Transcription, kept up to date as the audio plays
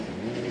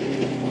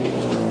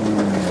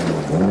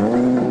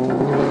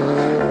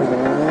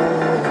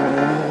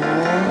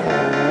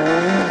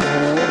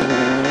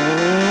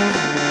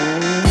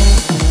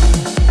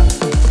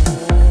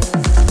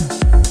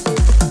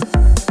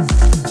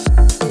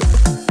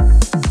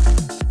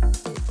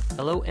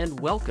Hello and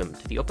welcome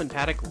to the Open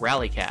Paddock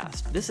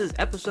Rallycast. This is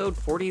episode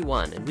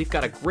 41, and we've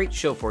got a great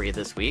show for you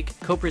this week.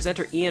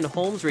 Co-presenter Ian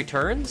Holmes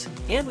returns,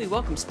 and we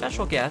welcome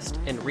special guest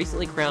and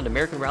recently crowned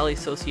American Rally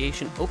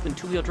Association Open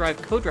Two-Wheel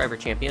Drive Co-Driver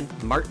Champion,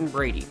 Martin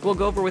Brady. We'll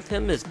go over with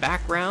him his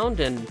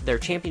background and their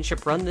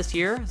championship run this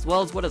year, as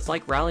well as what it's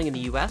like rallying in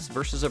the US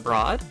versus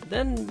abroad.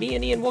 Then me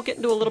and Ian will get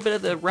into a little bit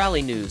of the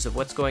rally news of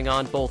what's going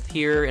on both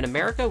here in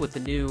America with the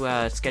new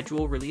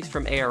schedule released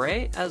from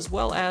ARA, as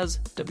well as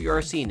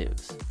WRC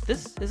news.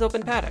 This is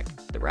Open Paddock,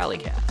 the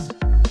Rallycast.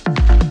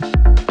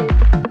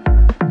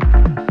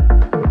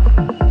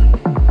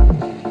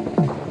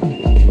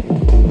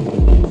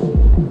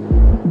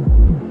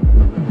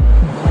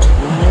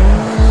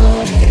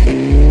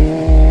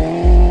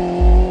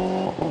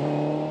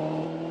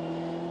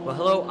 Well,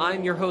 hello,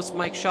 I'm your host,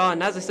 Mike Shaw,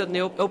 and as I said in the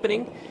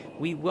opening,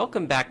 we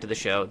welcome back to the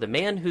show the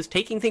man who's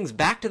taking things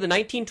back to the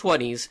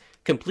 1920s,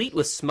 complete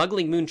with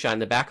smuggling moonshine in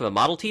the back of a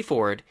Model T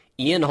Ford,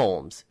 Ian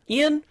Holmes.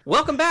 Ian,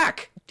 welcome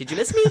back! Did you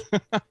miss me?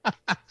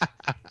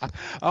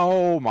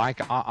 Oh,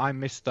 Mike, I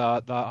missed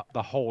the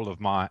whole of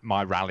my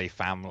rally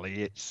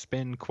family. It's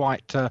been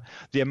quite the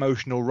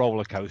emotional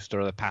roller coaster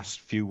of the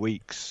past few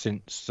weeks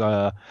since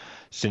Ojibwe.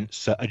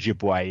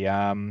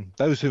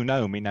 Those who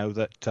know me know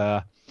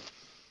that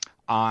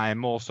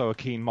I'm also a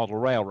keen model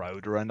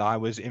railroader, and I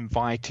was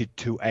invited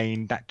to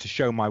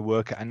show my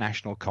work at a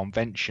national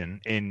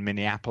convention in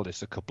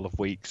Minneapolis a couple of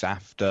weeks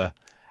after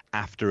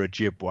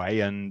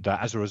Ojibwe, and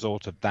as a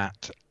result of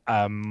that,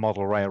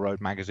 Model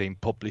Railroad magazine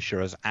publisher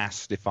has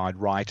asked if I'd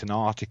write an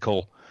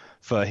article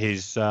for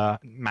his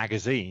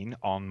magazine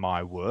on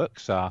my work.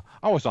 So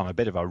I was on a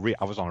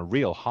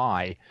real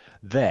high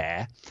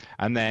there,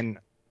 and then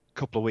a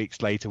couple of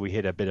weeks later we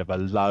hit a bit of a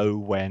low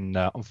when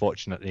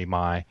unfortunately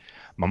my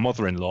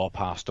mother-in-law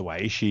passed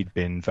away. She'd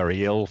been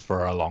very ill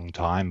for a long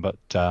time, but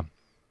so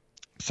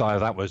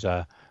that was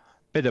a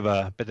bit of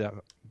a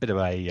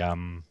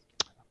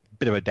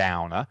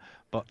downer.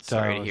 But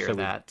sorry to hear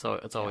that. So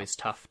it's always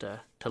tough to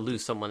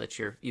lose someone that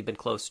you've been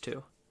close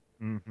to.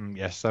 Mm-hmm,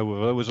 yes,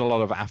 so there was a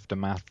lot of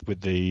aftermath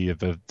with the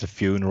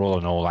funeral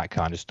and all that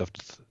kind of stuff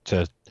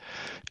to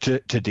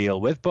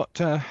deal with. But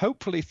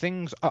hopefully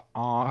things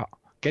are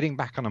getting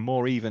back on a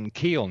more even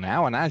keel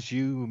now. And as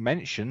you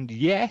mentioned,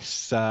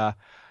 yes.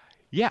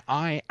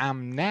 I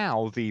am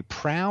now the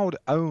proud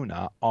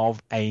owner of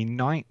a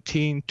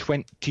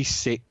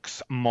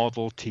 1926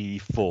 Model T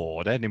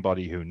Ford.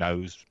 Anybody who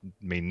knows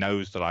me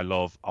knows that I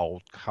love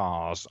old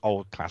cars,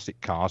 old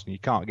classic cars, and you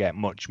can't get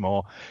much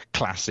more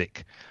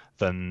classic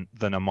than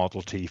a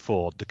Model T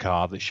Ford, the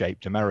car that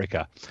shaped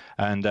America.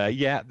 And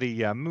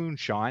the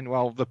moonshine,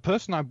 well, the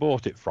person I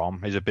bought it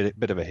from is a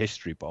bit of a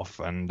history buff,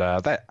 and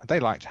they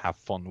like to have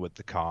fun with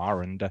the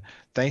car, and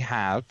they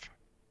have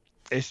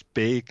this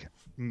big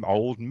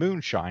old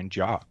moonshine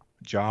jar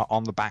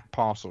on the back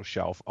parcel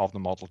shelf of the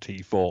Model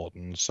T Ford,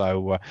 and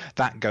so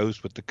that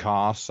goes with the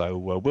car. So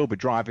we'll be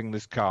driving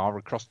this car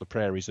across the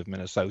prairies of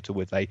Minnesota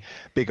with a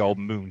big old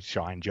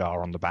moonshine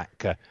jar on the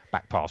back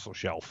parcel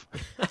shelf.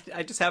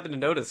 I just happened to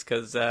notice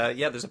because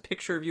there's a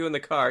picture of you in the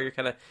car. You're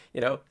kind of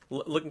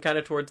looking kind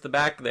of towards the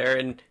back there,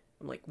 and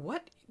I'm like,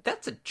 what?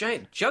 That's a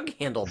giant jug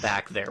handle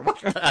back there. What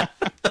the?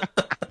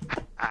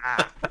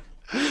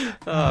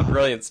 Oh,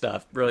 brilliant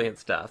stuff!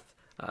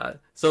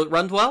 So it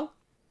runs well?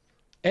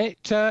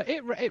 It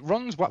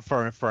runs what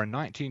for a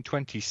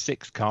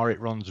 1926 car. It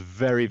runs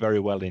very, very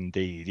well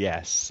indeed.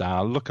 Yes.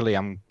 Luckily,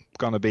 I'm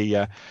going to be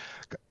in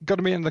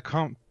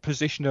the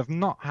position of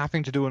not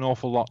having to do an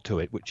awful lot to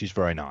it, which is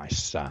very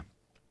nice. All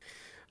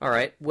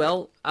right.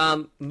 Well,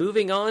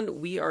 moving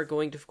on, we are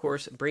going to, of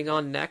course, bring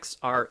on next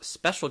our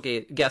special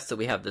guest that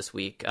we have this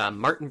week,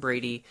 Martin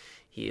Brady.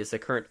 He is the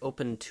current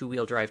Open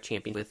Two-Wheel Drive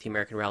champion with the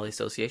American Rally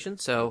Association.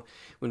 So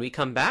when we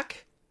come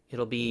back,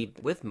 it'll be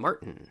with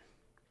Martin.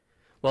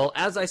 Well,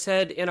 as I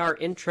said in our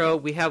intro,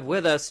 we have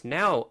with us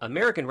now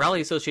American Rally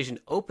Association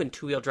Open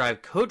Two-Wheel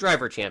Drive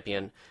Co-Driver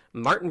Champion,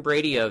 Martin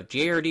Brady of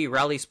JRD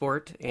Rally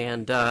Sport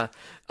and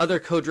other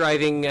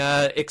co-driving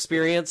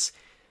experience.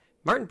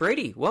 Martin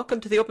Brady, welcome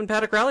to the Open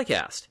Paddock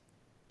Rallycast.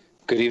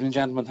 Good evening,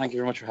 gentlemen. Thank you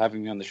very much for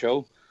having me on the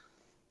show.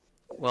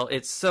 Well,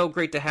 it's so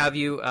great to have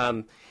you.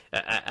 A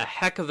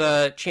heck of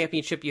a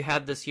championship you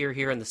had this year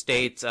here in the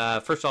States.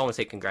 First of all, I want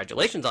to say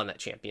congratulations on that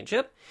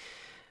championship.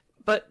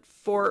 But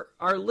for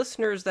our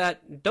listeners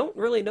that don't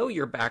really know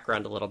your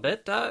background a little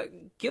bit,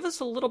 give us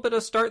a little bit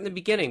of start in the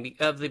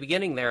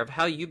beginning there of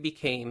how you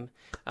became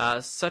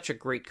such a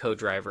great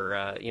co-driver.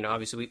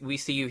 Obviously we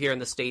see you here in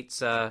the States,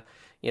 with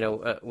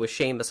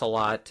Seamus a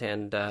lot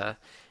and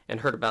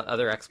heard about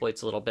other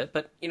exploits a little bit.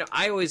 But,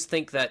 I always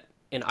think that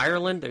in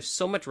Ireland, there's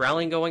so much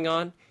rallying going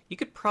on, you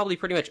could probably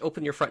pretty much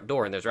open your front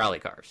door and there's rally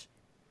cars.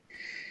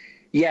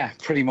 Yeah,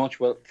 pretty much.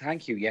 Well,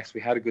 thank you. Yes,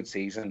 we had a good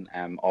season.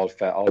 All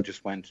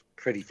just went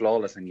pretty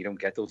flawless, and you don't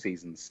get those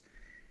seasons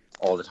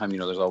all the time.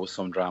 There's always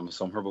some drama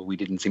somewhere, but we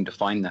didn't seem to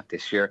find that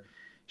this year.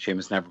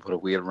 Seamus never put a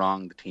wheel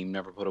wrong. The team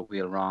never put a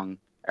wheel wrong.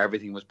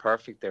 Everything was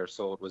perfect there.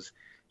 So it was,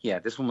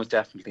 this one was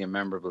definitely a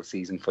memorable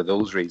season for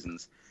those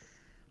reasons.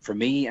 For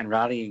me and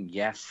rallying,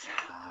 yes,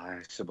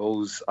 I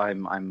suppose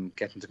I'm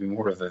getting to be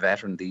more of a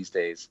veteran these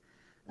days.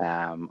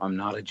 I'm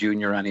not a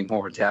junior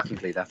anymore,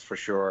 definitely, that's for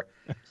sure.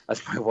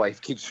 As my wife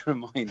keeps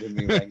reminding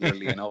me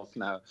regularly enough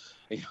now,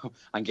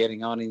 I'm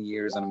getting on in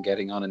years and I'm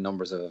getting on in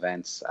numbers of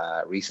events.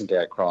 Recently,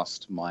 I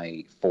crossed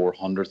my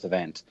 400th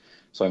event,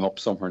 so I'm up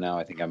somewhere now.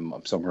 I think I'm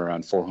up somewhere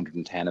around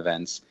 410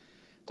 events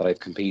that I've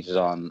competed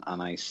on,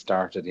 and I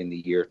started in the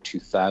year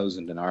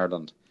 2000 in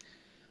Ireland.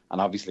 And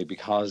obviously,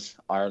 because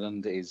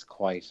Ireland is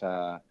quite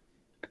a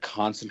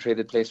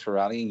concentrated place for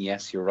rallying,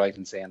 yes, you're right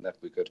in saying that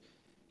we could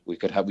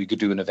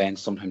do an event,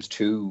 sometimes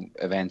two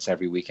events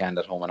every weekend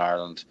at home in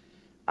Ireland.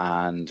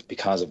 And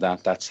because of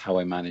that, that's how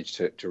I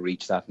managed to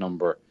reach that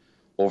number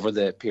over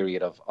the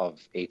period of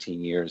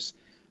 18 years.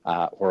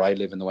 Where I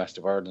live in the west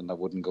of Ireland, I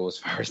wouldn't go as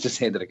far as to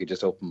say that I could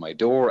just open my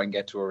door and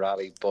get to a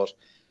rally, but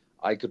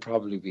I could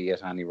probably be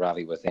at any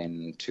rally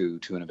within two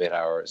and a bit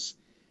hours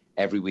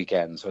every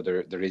weekend. So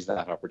there is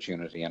that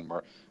opportunity, and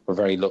we're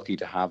very lucky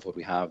to have what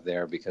we have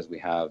there, because we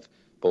have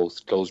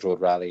both closed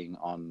road rallying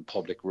on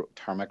public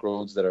tarmac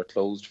roads that are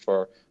closed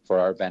for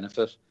our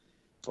benefit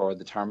for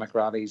the tarmac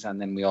rallies, and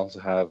then we also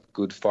have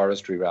good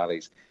forestry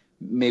rallies.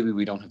 Maybe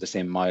we don't have the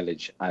same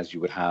mileage as you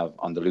would have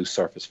on the loose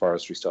surface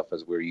forestry stuff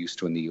as we're used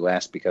to in the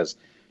US, because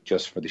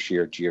just for the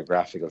sheer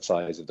geographical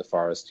size of the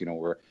forest,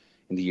 we're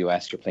in the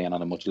US, you're playing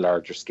on a much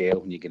larger scale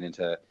when you get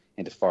into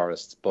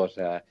forests.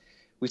 But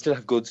we still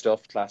have good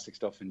stuff, classic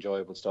stuff,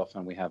 enjoyable stuff,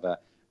 and we have a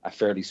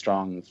fairly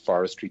strong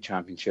forestry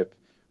championship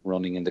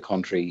running in the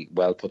country,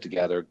 well put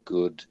together,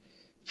 good,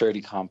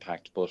 fairly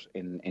compact, but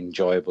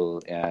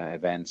enjoyable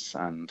events.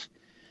 And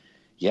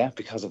yeah,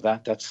 because of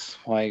that, that's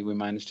why we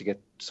managed to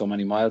get so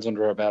many miles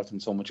under our belt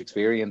and so much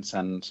experience.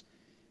 And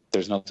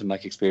there's nothing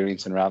like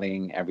experience in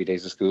rallying. Every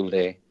day's a school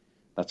day.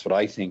 That's what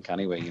I think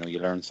anyway. You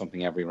learn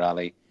something every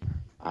rally,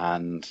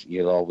 and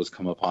you'll always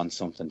come upon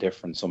something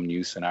different, some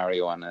new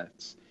scenario, and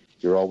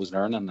you're always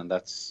learning, and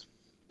that's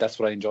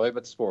what I enjoy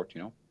about the sport.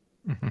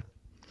 Mm-hmm.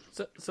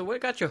 So what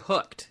got you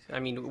hooked? I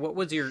mean, what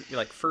was your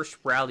first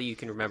rally you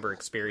can remember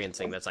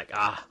experiencing that's like,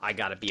 I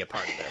got to be a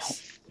part of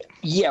this?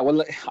 Yeah,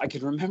 well, I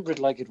can remember it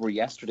like it were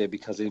yesterday,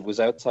 because it was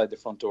outside the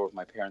front door of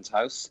my parents'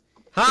 house.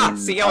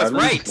 See, I was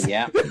right.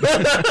 Yeah.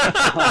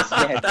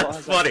 It That's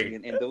was funny.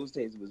 In those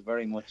days, it was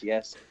very much,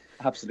 yes,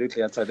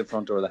 absolutely outside the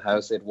front door of the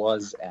house. It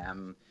was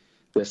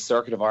the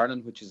Circuit of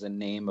Ireland, which is a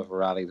name of a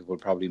rally that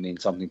would probably mean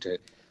something to,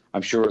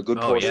 I'm sure, a good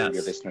portion of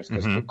your listeners,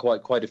 because it's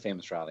quite a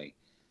famous rally.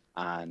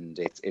 And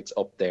it's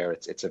up there.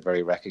 It's a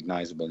very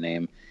recognisable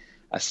name.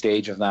 A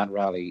stage of that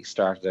rally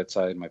started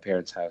outside my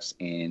parents' house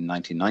in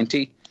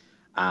 1990,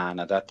 and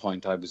at that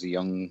point I was a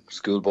young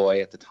schoolboy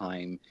at the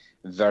time,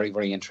 very,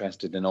 very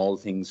interested in all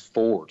things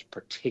Ford,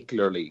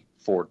 particularly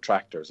Ford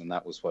tractors, and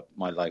that was what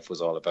my life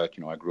was all about.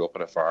 I grew up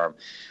on a farm,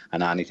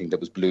 and anything that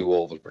was blue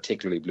oval,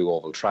 particularly blue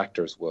oval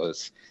tractors,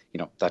 was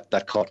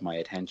that caught my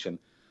attention.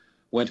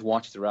 Went to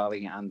watch the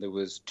rally, and there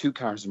was two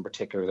cars in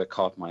particular that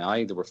caught my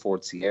eye. They were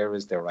Ford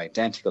Sierras. They were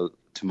identical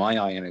to my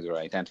eye, and they were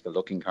identical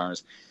looking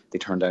cars. They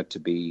turned out to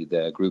be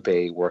the Group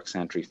A works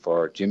entry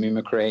for Jimmy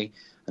McRae,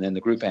 and then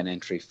the Group N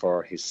entry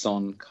for his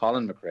son,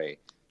 Colin McRae,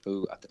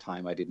 who at the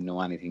time I didn't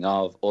know anything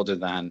of, other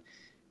than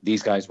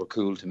these guys were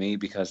cool to me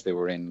because they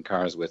were in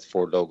cars with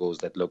Ford logos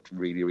that looked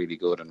really, really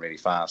good and really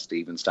fast,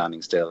 even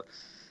standing still.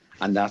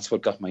 And that's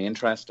what got my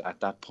interest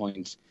at that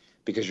point.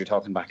 Because you're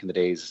talking back in the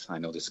days, I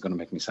know this is going to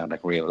make me sound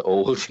like real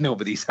old, but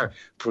these are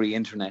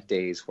pre-internet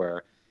days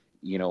where,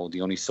 the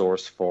only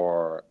source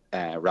for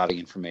rally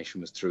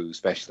information was through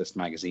specialist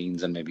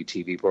magazines and maybe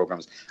TV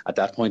programs. At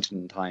that point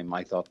in time,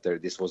 I thought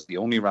this was the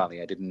only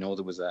rally. I didn't know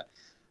there was a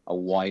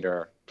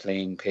wider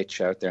playing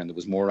pitch out there, and there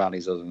was more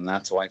rallies other than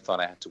that. So I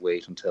thought I had to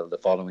wait until the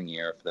following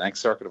year for the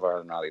next Circuit of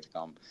Ireland rally to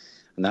come.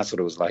 And that's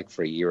what it was like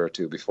for a year or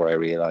two before I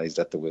realised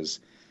that there was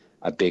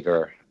a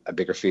bigger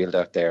field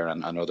out there,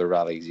 and other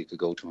rallies you could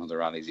go to, other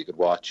rallies you could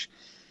watch.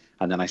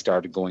 And then I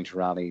started going to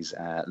rallies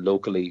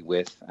locally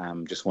with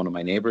just one of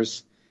my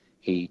neighbours.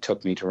 He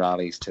took me to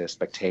rallies to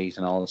spectate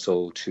and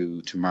also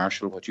to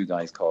marshal what you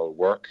guys call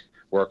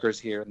workers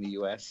here in the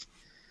US,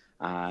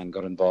 and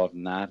got involved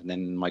in that. And then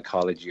in my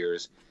college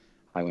years,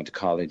 I went to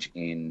college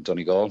in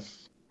Donegal,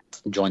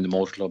 joined the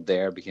motor club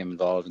there, became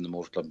involved in the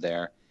motor club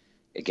there.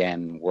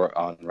 Again, we're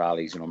on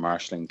rallies,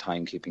 marshalling,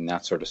 timekeeping,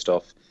 that sort of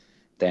stuff.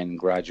 Then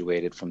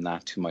graduated from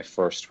that to my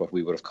first, what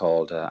we would have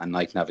called a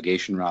night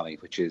navigation rally,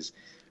 which is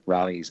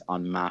rallies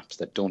on maps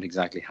that don't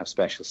exactly have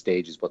special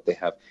stages, but they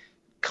have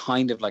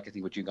kind of like, I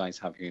think what you guys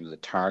have here, the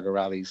Targa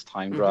rallies,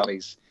 timed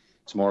rallies.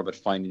 It's more about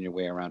finding your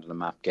way around on a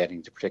map,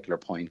 getting to particular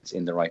points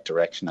in the right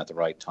direction at the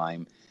right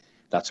time,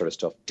 that sort of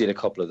stuff. Did a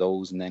couple of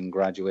those, and then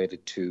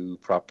graduated to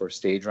proper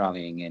stage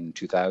rallying in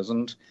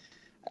 2000.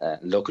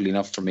 Luckily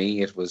enough for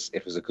me, it was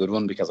a good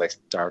one, because I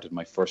started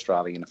my first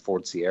rally in a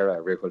Ford Sierra,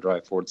 a rear-wheel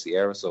drive Ford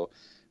Sierra, so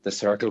the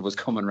circle was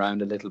coming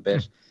round a little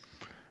bit.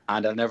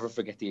 And I'll never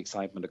forget the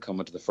excitement of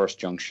coming to the first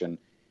junction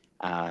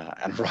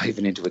and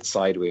driving into it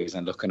sideways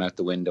and looking out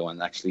the window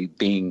and actually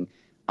being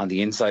on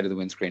the inside of the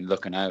windscreen,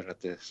 looking out at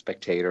the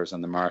spectators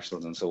and the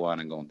marshals and so on,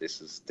 and going, this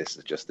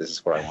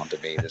is where I want to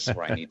be. This is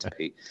where I need to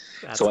be.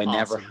 That's So I awesome.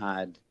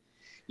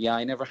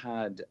 I never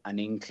had an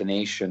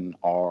inclination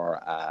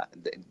or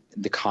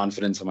the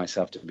confidence in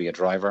myself to be a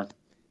driver.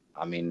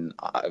 I mean,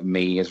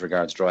 me as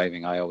regards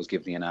driving, I always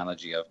give the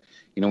analogy of,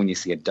 when you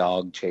see a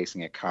dog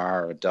chasing a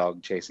car or a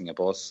dog chasing a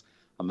bus,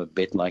 I'm a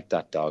bit like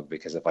that dog,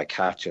 because if I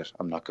catch it,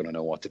 I'm not going to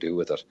know what to do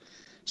with it.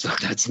 So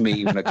that's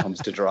me when it comes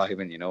to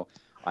driving.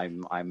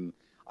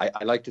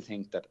 I like to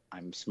think that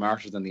I'm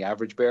smarter than the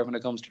average bear when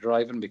it comes to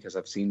driving, because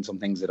I've seen some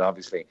things that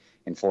obviously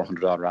in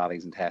 400 odd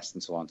rallies and tests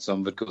and so on,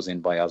 some of it goes in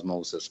by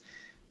osmosis.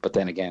 But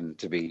then again,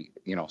 to be,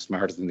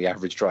 smarter than the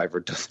average driver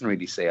doesn't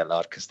really say a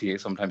lot, because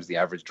sometimes the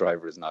average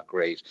driver is not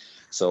great.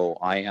 So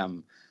I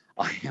am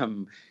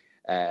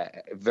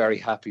very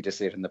happy to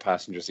sit in the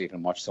passenger seat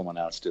and watch someone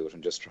else do it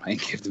and just try and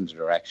give them the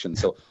direction.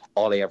 So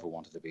all I ever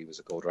wanted to be was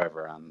a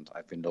co-driver, and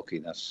I've been lucky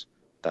that's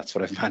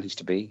what I've managed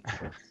to be.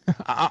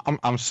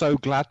 I'm so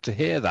glad to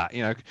hear that,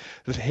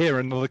 to hear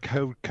another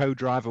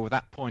co-driver with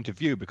that point of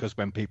view, because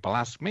when people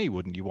ask me,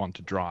 wouldn't you want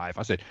to drive?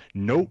 I said,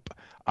 nope,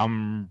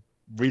 I'm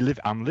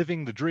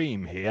living the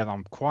dream here, and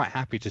I'm quite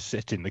happy to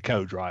sit in the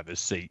co-driver's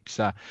seat.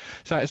 So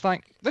it's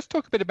like, let's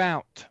talk a bit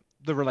about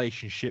the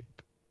relationship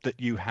that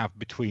you have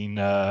between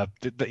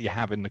that you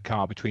have in the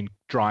car between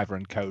driver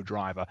and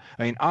co-driver.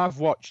 I mean, I've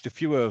watched a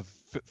few of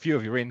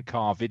your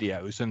in-car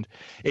videos, and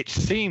it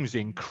seems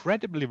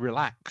incredibly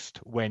relaxed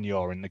when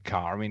you're in the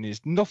car. I mean,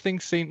 nothing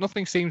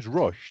seems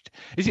rushed.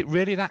 Is it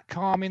really that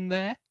calm in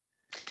there?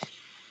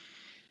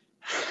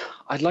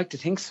 I'd like to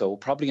think so.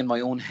 Probably in my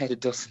own head,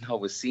 it doesn't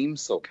always seem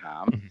so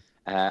calm.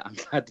 Mm-hmm. I'm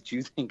glad that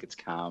you think it's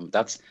calm.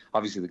 That's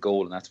obviously the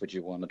goal, and that's what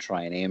you want to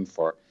try and aim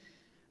for.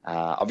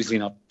 Obviously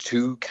not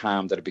too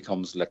calm that it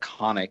becomes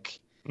laconic.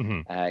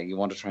 Mm-hmm. You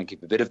want to try and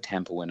keep a bit of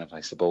tempo in it, I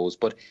suppose.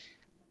 But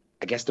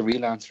I guess the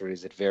real answer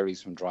is it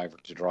varies from driver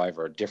to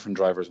driver. Different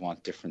drivers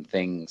want different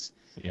things.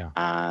 Yeah.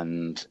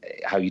 And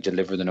how you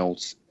deliver the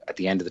notes, at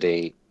the end of the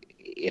day,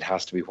 it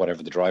has to be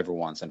whatever the driver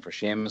wants. And for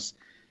Seamus,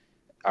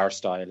 our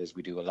style is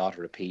we do a lot of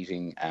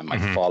repeating.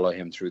 I follow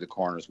him through the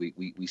corners.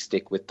 We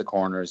stick with the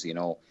corners.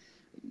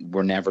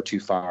 We're never too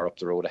far up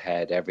the road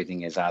ahead.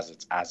 Everything is as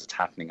it's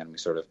happening, and we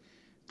sort of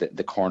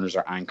the corners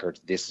are anchored.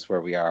 This is where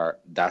we are.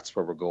 That's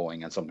where we're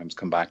going, and sometimes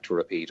come back to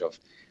repeat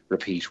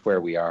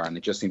where we are, and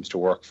it just seems to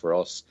work for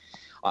us.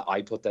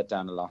 I put that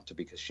down a lot to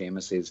because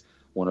Seamus is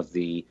one of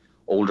the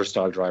older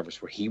style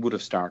drivers where he would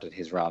have started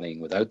his rallying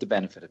without the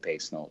benefit of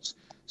pace notes.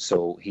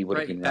 So he would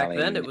have been back rallying.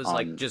 Then it was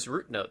like just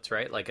route notes,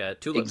 right? Like a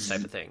tulips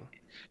type of thing.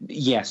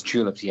 Yes,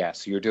 tulips,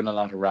 yes. So you're doing a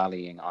lot of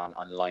rallying on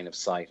line of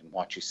sight and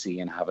what you see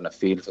and having a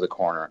feel for the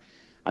corner.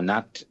 And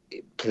that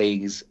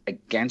plays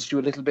against you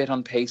a little bit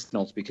on pace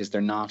notes because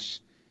they're not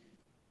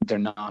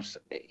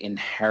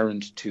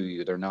inherent to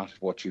you. They're not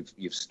what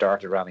you've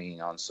started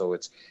rallying on. So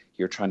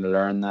you're trying to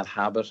learn that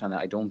habit, and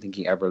I don't think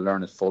you ever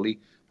learn it fully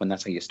when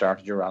that's how you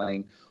started your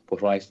rallying.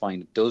 But what I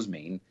find it does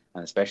mean,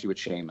 and especially with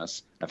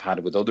Seamus, I've had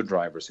it with other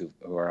drivers who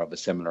are of a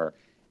similar,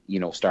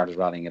 started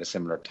rallying at a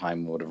similar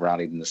time, would have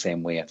rallied in the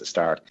same way at the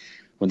start.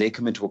 When they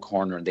come into a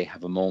corner and they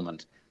have a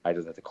moment,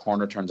 either that the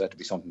corner turns out to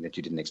be something that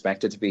you didn't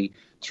expect it to be,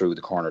 through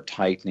the corner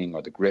tightening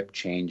or the grip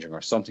changing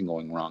or something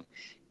going wrong,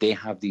 they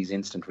have these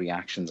instant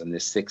reactions and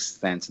this sixth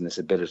sense and this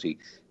ability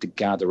to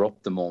gather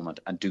up the moment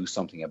and do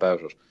something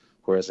about it.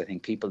 Whereas I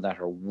think people that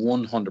are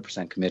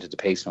 100% committed to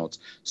pace notes,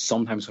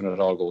 sometimes when it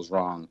all goes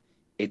wrong,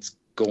 it's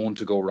going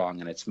to go wrong,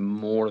 and it's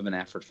more of an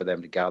effort for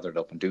them to gather it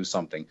up and do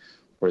something.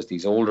 Whereas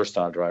these older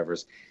style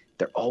drivers,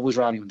 they're always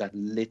rallying with that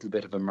little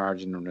bit of a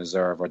margin in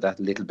reserve or that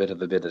little bit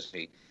of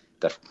ability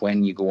that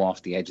when you go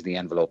off the edge of the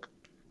envelope,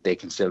 they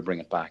can still bring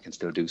it back and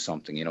still do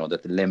something.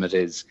 That the limit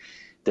is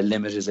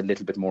a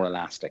little bit more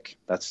elastic.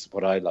 That's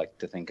what I like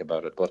to think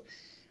about it. But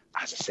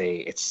as I say,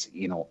 it's,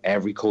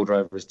 every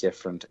co-driver is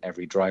different,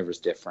 every driver is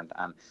different.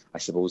 And I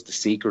suppose the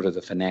secret of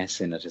the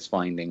finesse in it is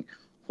finding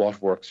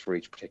what works for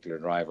each particular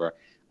driver,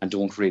 and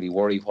don't really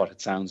worry what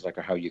it sounds like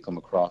or how you come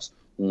across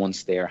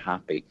once they're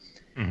happy.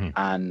 Mm-hmm.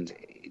 And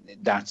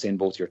that's in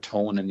both your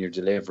tone and your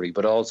delivery,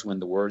 but also in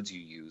the words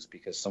you use,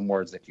 because some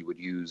words that you would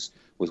use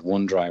with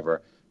one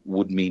driver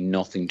would mean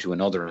nothing to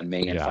another and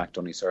may in fact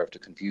only serve to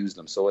confuse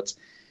them. So it's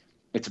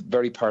a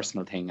very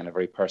personal thing and a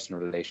very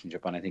personal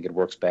relationship, and I think it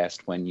works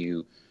best when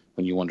you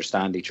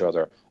understand each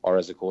other, or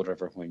as a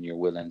co-driver when you're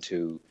willing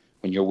to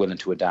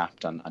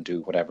adapt and do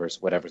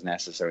whatever's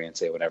necessary and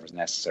say whatever's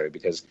necessary,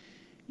 because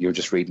you're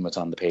just reading what's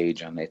on the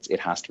page, and it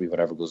has to be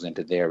whatever goes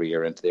into their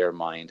ear, into their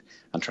mind,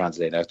 and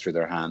translate out through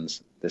their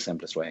hands the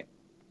simplest way.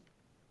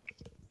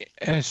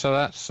 So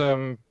that's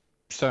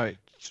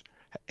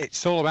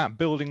it's all about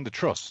building the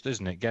trust,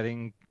 isn't it?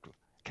 Getting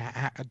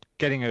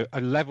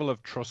a level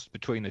of trust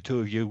between the two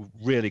of you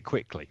really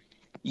quickly.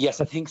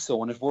 Yes, I think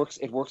so, and it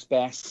works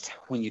best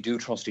when you do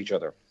trust each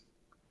other,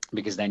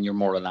 because then you're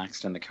more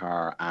relaxed in the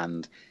car,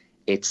 and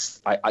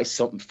it's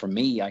something for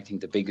me. I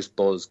think the biggest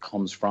buzz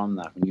comes from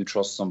that when you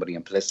trust somebody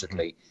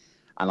implicitly.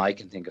 And I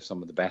can think of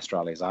some of the best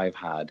rallies I've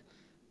had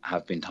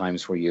have been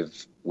times where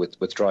you've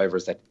with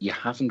drivers that you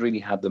haven't really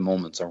had the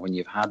moments, or when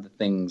you've had the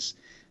things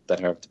that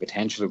have the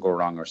potential to go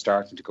wrong or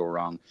starting to go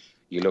wrong,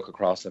 you look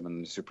across them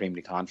and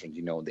supremely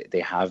confident, they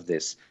have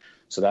this.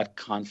 So that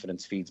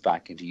confidence feeds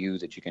back into you,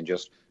 that you can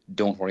just,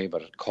 don't worry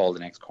about it, call the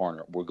next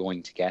corner, we're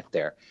going to get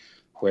there.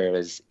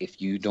 Whereas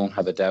if you don't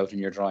have a doubt in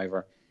your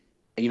driver,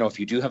 if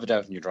you do have a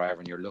doubt in your driver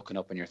and you're looking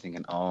up and you're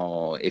thinking,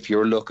 if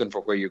you're looking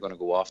for where you're going to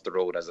go off the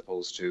road as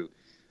opposed to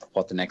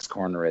what the next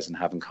corner is and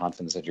having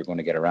confidence that you're going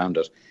to get around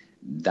it,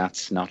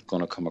 that's not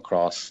going to come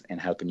across in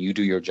helping you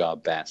do your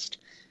job best.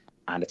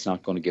 And it's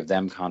not going to give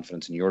them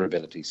confidence in your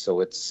ability.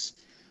 So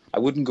I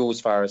wouldn't go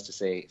as far as to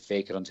say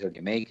fake it until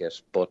you make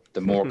it, but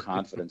the more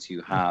confidence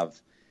you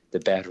have, the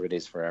better it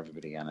is for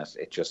everybody. And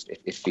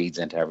it feeds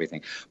into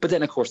everything. But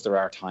then, of course, there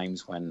are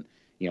times when,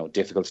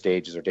 difficult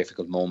stages or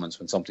difficult moments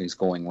when something's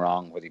going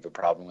wrong, whether you have a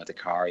problem with the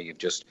car,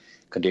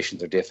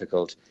 conditions are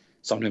difficult.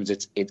 Sometimes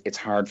it's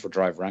hard for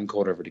driver and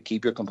co-driver to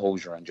keep your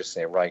composure and just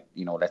say, right,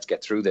 let's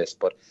get through this.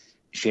 But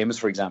Seamus,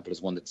 for example,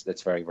 is one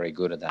that's very, very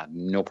good at that.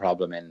 No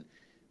problem in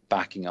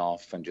backing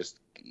off and just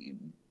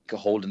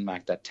holding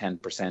back that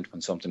 10%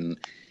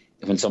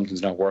 when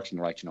something's not working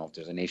right. If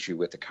there's an issue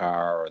with the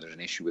car or there's an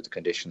issue with the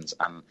conditions,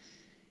 and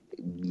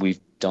we've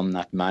done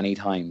that many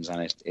times,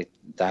 and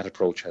that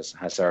approach has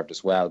served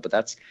us well. But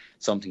that's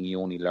something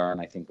you only learn,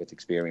 I think, with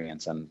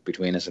experience. And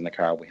between us in the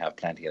car, we have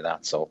plenty of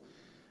that. So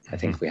I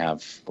think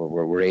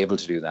we're able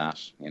to do that.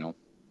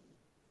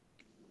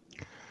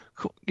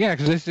 Cool. Yeah,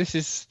 because this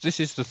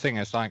is the thing.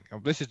 It's like,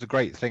 this is the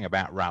great thing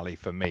about rally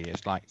for me.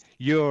 It's like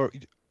you're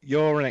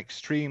an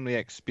extremely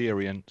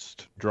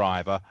experienced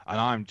driver, and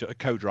I'm a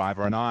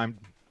co-driver, and I've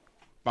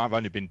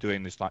only been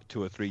doing this like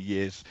 2 or 3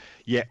 years.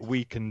 Yet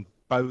we've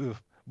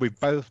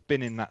both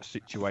been in that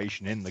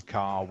situation in the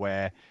car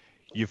where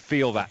you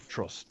feel that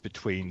trust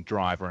between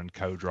driver and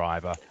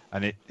co-driver,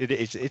 and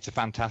it's a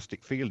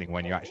fantastic feeling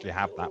when you actually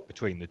have that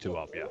between the two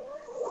of you.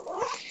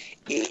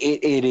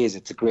 It is.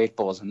 It's a great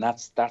buzz, and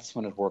that's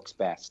when it works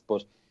best.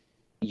 But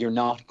you're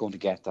not going to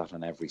get that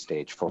on every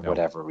stage for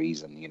whatever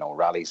reason.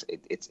 Rallies,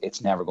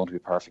 it's never going to be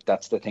perfect.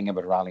 That's the thing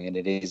about rally, and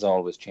it is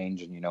always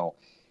changing.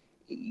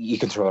 You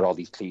can throw out all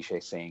these cliche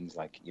sayings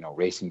like,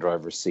 racing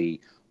drivers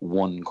see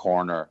one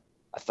corner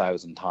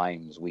 1,000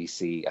 times. We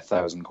see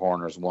 1,000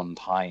 corners one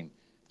time.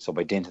 So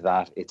by dint of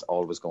that, it's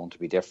always going to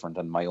be different.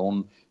 And my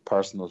own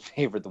personal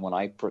favorite, the one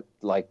I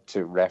like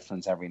to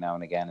reference every now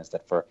and again, is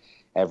that for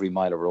every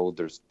mile of road,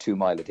 there's 2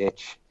 mile of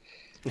ditch.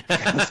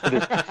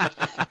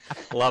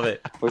 Love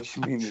it. Which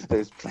means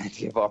there's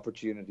plenty of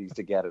opportunities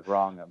to get it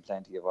wrong and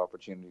plenty of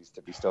opportunities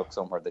to be stuck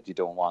somewhere that you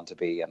don't want to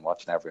be and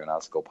watching everyone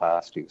else go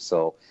past you.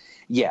 So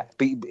yeah,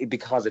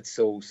 because it's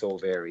so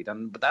varied.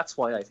 But that's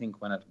why I think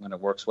when it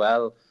works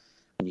well,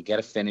 and you get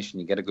a finish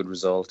and you get a good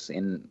result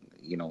in,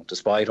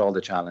 despite all the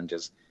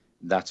challenges,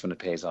 that's when it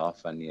pays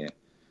off, and you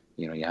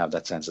have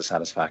that sense of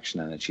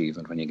satisfaction and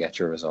achievement when you get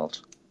your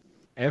result.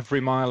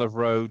 Every mile of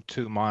road,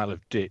 2 mile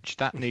of ditch.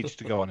 That needs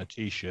to go on a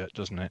T-shirt,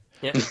 doesn't it?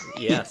 Yeah.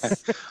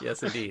 Yes.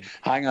 Yes, indeed.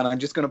 Hang on, I'm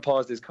just going to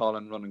pause this call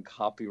and run and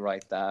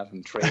copyright that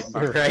and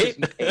trademark right?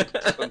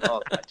 and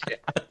all that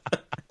shit.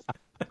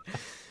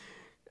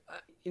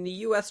 In the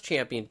U.S.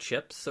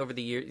 Championships over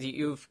the years,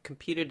 you've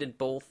competed in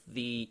both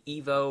the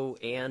Evo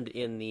and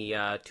in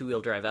the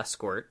two-wheel drive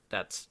Escort.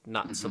 That's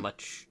not so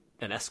much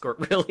an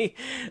Escort, really.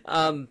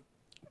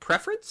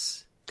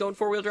 Preference going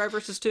four-wheel drive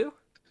versus two?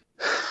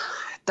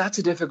 That's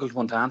a difficult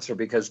one to answer,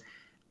 because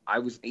I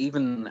was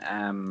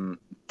even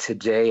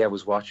today I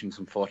was watching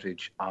some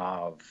footage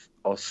of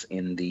us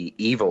in the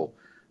Evo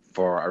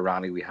for a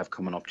rally we have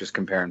coming up, just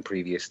comparing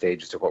previous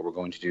stages to what we're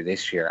going to do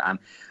this year. And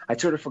I'd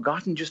sort of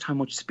forgotten just how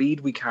much speed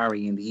we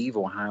carry in the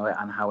Evo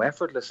and how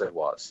effortless it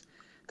was,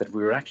 that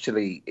we were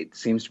actually, it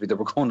seems to be that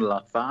we're going a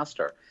lot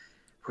faster.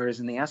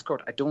 Whereas in the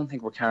Escort, I don't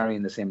think we're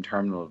carrying the same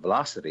terminal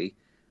velocity,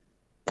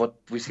 but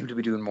we seem to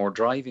be doing more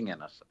driving in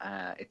it.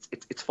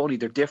 It's funny,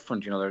 they're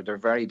different, they're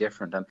very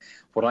different. And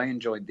what I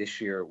enjoyed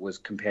this year was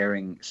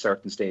comparing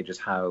certain stages,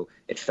 how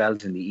it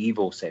felt in the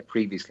Evo, say,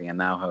 previously, and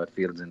now how it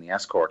feels in the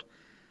Escort.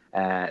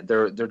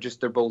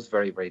 They're both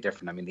very, very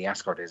different. I mean, the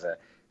Escort is a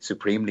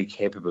supremely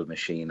capable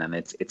machine, and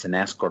it's an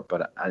Escort,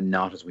 but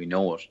not as we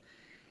know it.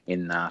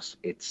 In that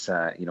it's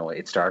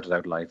it started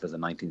out life as a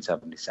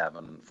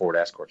 1977 Ford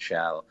Escort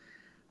shell,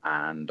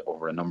 and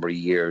over a number of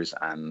years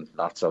and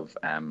lots of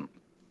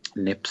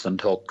nips and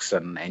tucks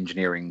and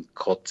engineering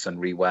cuts and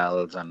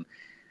rewelds and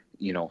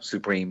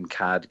supreme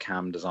CAD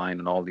CAM design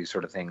and all these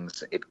sort of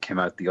things, it came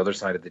out the other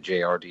side of the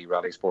JRD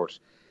Rally Sport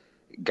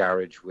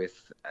garage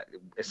with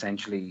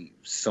essentially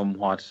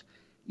somewhat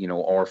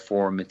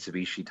R4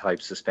 Mitsubishi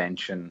type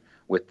suspension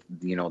with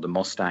the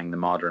Mustang, the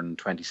modern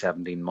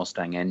 2017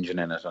 Mustang engine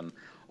in it, and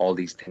all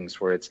these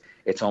things where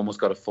it's almost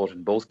got a foot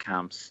in both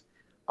camps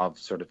of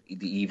sort of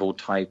the Evo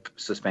type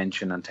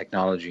suspension and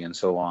technology and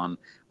so on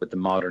with the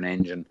modern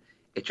engine.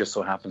 It just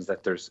so happens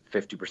that there's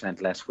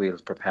 50% less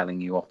wheels propelling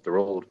you up the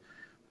road,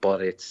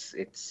 but it's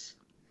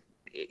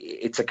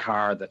a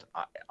car that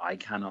I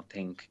cannot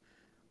think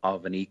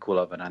of an equal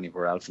of it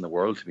anywhere else in the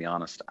world, to be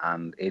honest.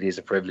 And it is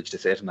a privilege to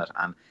sit in it.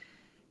 And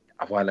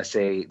while I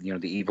say, the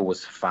Evo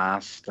was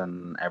fast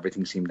and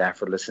everything seemed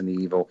effortless in the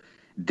Evo,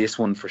 this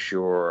one for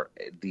sure,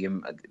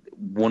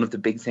 one of the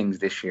big things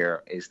this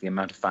year is the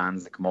amount of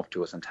fans that come up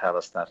to us and tell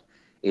us that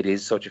it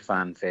is such a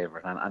fan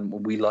favorite. And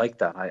we like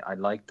that. I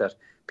like that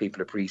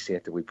people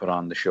appreciate that we put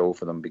on the show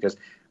for them, because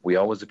we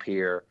always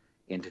appear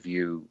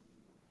interview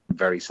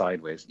very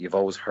sideways. You've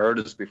always heard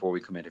us before we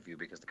come interview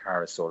because the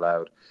car is so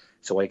loud.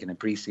 So I can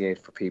appreciate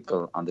for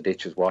people on the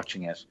ditches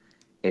watching it,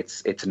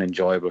 it's an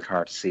enjoyable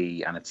car to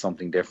see, and it's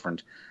something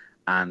different.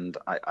 And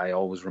I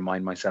always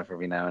remind myself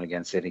every now and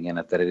again sitting in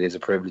it that it is a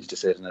privilege to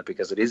sit in it,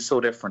 because it is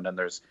so different, and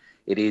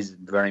it is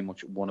very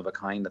much one of a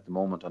kind at the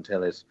moment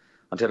until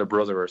a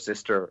brother or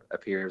sister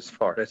appears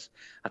for it.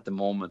 At the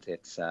moment,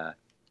 it's a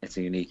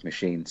unique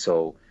machine,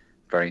 so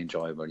very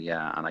enjoyable,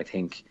 yeah. And I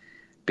think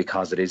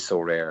because it is so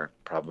rare,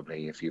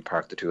 probably if you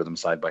park the two of them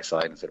side by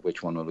side and said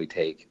which one will we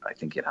take, I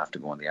think you'd have to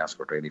go on the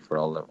Escort really for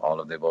all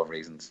of the above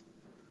reasons.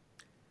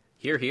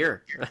 Hear,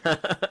 hear.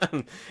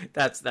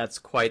 That's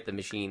quite the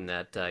machine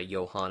that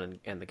Johan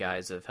and the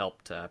guys have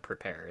helped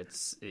prepare.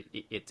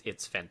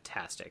 It's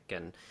fantastic,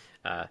 and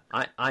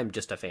I'm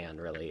just a fan,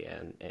 really,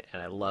 and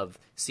I love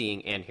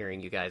seeing and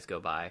hearing you guys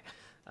go by.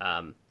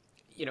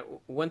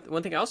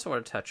 One thing I also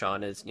want to touch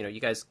on is,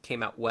 you guys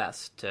came out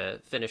west to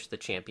finish the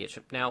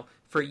championship. Now,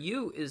 for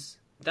you, is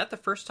that the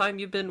first time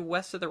you've been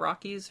west of the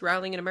Rockies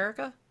rallying in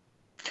America?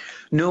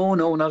 No,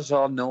 not at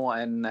all. No,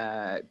 in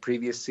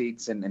previous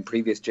seats in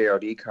previous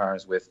JRD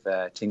cars with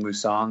Tingmu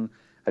Song,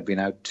 had been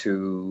out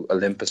to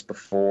Olympus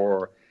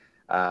before,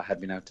 had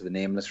been out to the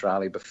Nameless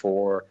Rally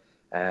before.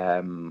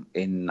 I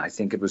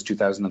think it was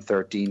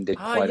 2013, did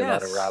quite a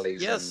lot of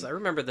rallies. Yes, I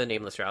remember the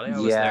Nameless Rally. I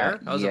was there.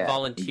 I was a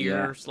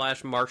volunteer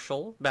 /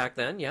 marshal back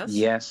then, yes?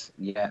 Yes,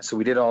 yeah. So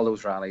we did all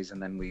those rallies,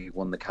 and then we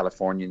won the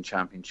Californian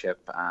Championship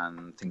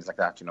and things like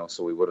that,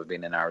 so we would have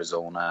been in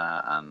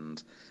Arizona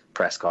and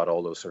Prescott,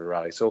 all those sort of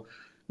rallies. So,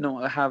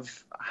 no, I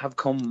have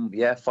come,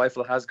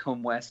 Feifel has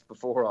come west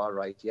before, all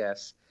right,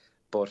 yes,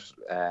 but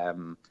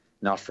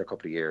not for a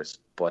couple of years.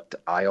 But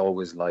I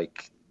always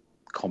like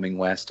coming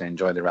west and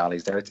enjoy the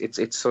rallies there.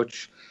 It's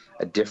such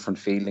a different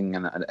feeling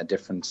and a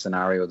different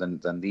scenario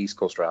than the East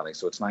Coast rally.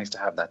 So it's nice to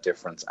have that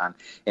difference. And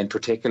in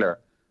particular,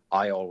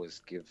 I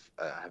always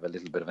have a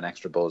little bit of an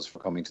extra buzz for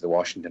coming to the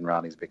Washington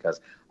rallies, because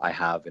I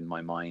have in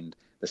my mind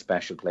the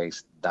special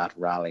place that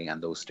rally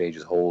and those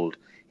stages hold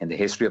in the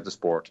history of the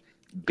sport,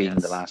 being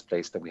the last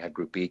place that we had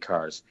Group B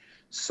cars.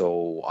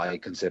 So I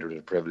consider it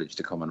a privilege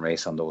to come and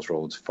race on those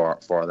roads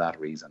for that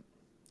reason.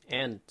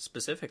 And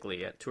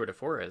specifically at Tour de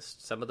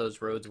Forest, some of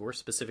those roads were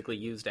specifically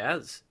used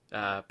as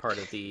part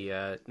of the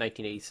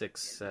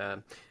 1986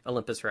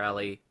 Olympus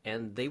Rally,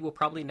 and they will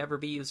probably never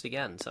be used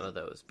again, some of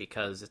those,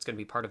 because it's going to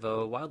be part of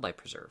a wildlife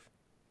preserve.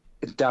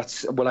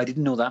 I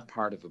didn't know that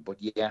part of it, but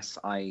yes,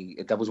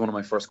 that was one of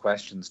my first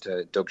questions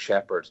to Doug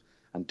Shepherd,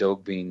 and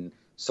Doug being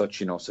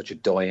such a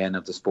doyen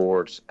of the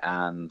sport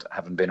and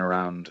having been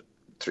around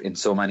in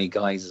so many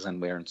guises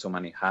and wearing so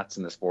many hats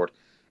in the sport,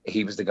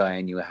 he was the guy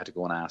I knew I had to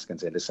go and ask and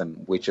say,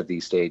 listen, which of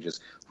these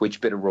stages,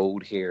 which bit of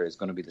road here is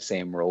going to be the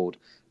same road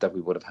that we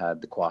would have had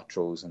the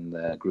Quattros and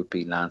the Group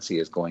B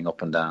Lancias going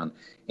up and down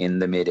in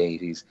the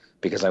mid-'80s,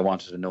 because I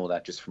wanted to know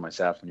that just for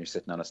myself when you're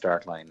sitting on a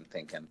start line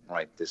thinking,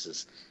 right, this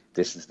is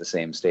the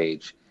same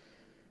stage.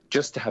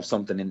 Just to have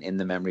something in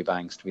the memory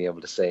banks to be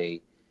able to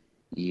say,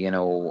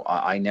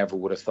 I never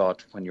would have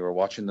thought when you were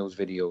watching those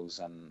videos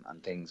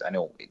and things. I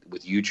know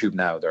with YouTube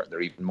now,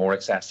 they're even more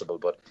accessible,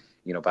 but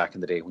back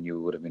in the day when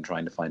you would have been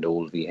trying to find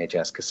old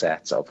VHS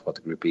cassettes of what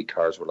the Group B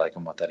cars were like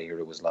and what that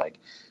era was like,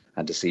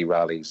 and to see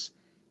rallies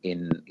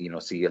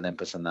see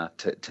Olympus and that,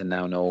 to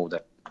now know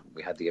that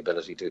we had the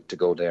ability to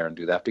go there and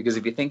do that. Because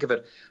if you think of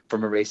it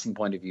from a racing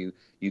point of view,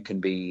 you can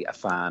be a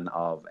fan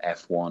of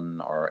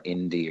F1 or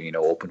Indy,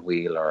 or open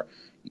wheel or,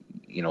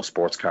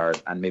 sports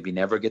cars, and maybe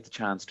never get the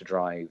chance to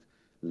drive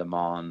Le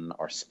Mans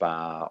or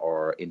Spa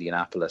or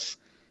Indianapolis.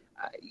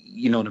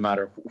 No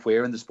matter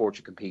where in the sport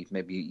you compete,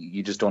 maybe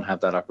you just don't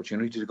have that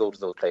opportunity to go to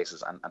those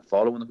places and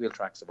follow in the wheel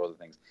tracks of other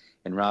things.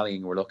 In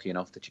rallying, we're lucky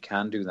enough that you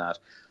can do that.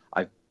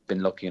 I've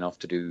been lucky enough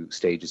to do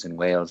stages in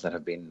Wales that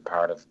have been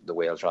part of the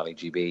Wales Rally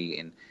GB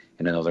in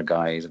another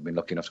guise. I've been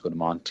lucky enough to go to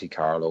Monte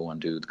Carlo and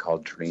do the Col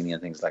de Torini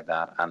and things like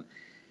that. And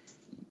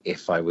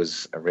if I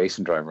was a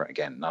racing driver,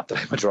 again, not that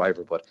I'm a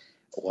driver, but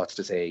what's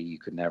to say you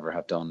could never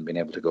have been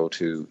able to go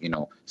to,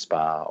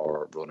 Spa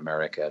or Road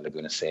America,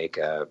 Laguna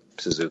Seca,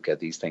 Suzuka.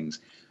 These things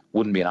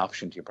wouldn't be an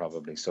option to you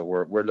probably. So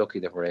we're lucky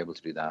that we're able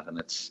to do that, and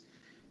it's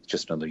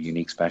just another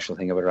unique, special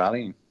thing about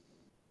rallying.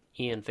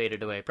 Ian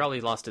faded away. Probably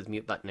lost his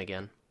mute button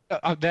again.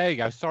 There you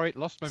go. Sorry,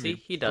 lost my mute.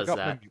 See, he does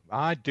that.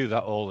 I do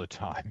that all the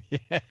time.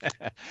 Yeah.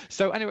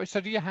 So anyway,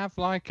 do you have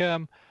like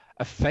a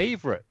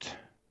favourite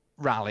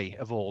rally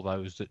of all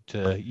those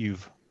that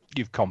you've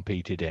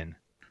competed in?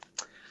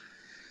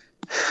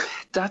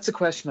 That's a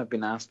question I've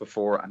been asked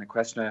before, and a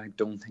question I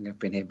don't think I've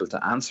been able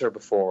to answer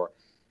before.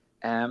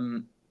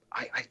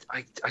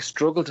 I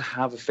struggle to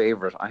have a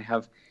favourite. I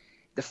have,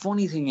 the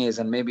funny thing is,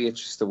 and maybe it's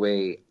just the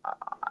way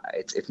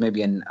it's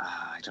maybe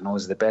I don't know,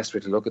 is the best way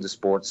to look at the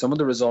sport. Some of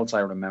the results I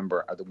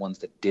remember are the ones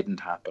that didn't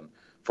happen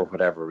for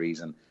whatever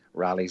reason.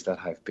 Rallies that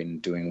I've been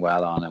doing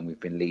well on, and we've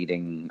been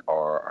leading,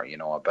 or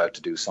about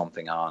to do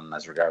something on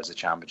as regards the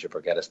championship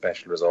or get a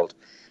special result,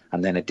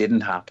 and then it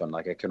didn't happen.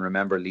 Like, I can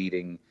remember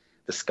leading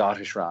the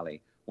Scottish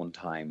rally one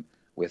time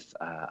with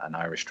an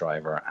Irish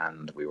driver,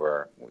 and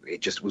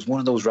it just was one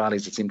of those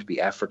rallies that seemed to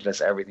be effortless.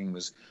 Everything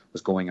was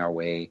going our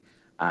way.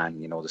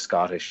 And, the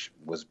Scottish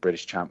was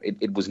British champ.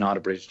 It was not a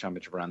British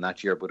championship around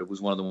that year, but it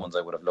was one of the ones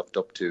I would have looked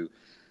up to,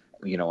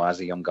 as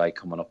a young guy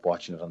coming up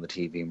watching it on the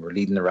TV. And we're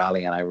leading the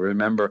rally. And I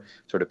remember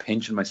sort of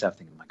pinching myself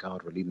thinking, my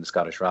God, we're leading the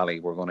Scottish rally.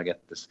 We're going to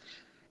get this,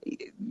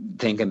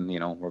 thinking,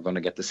 we're going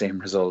to get the same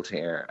result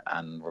here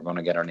and we're going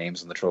to get our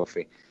names on the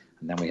trophy.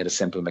 And then we had a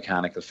simple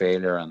mechanical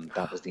failure, and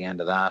that was the end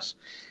of that.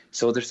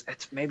 So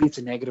maybe it's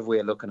a negative way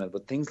of looking at it,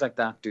 but things like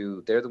that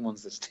they're the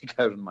ones that stick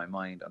out in my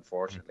mind,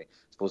 unfortunately.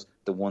 I suppose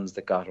the ones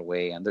that got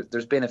away, and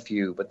there's been a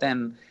few, but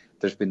then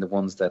there's been the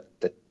ones that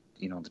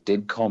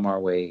did come our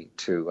way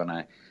too. And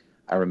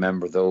I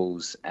remember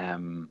those.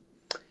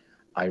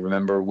 I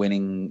remember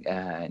winning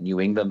New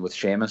England with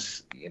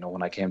Seamus.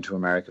 When I came to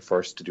America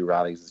first to do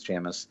rallies with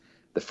Seamus,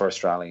 the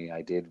first rally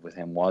I did with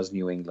him was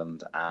New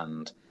England,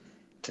 and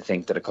to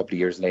think that a couple of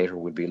years later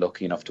we'd be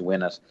lucky enough to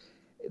win it,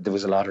 there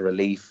was a lot of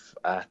relief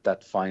at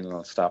that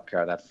final stop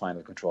car, that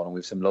final control. And we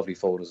have some lovely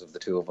photos of the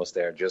two of us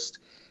there, just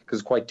because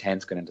it's quite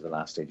tense going into the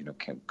last stage.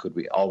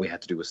 All we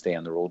had to do was stay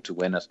on the road to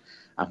win it,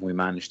 and we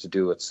managed to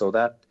do it. So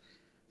that,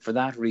 for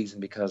that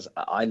reason, because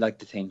I like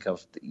to think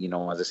of,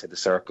 as I said, the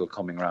circle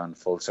coming around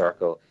full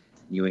circle.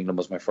 New England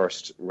was my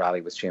first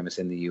rally with Seamus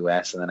in the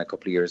US, and then a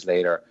couple of years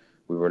later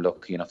we were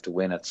lucky enough to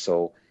win it.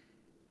 So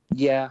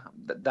yeah,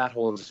 that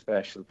holds a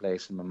special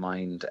place in my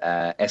mind.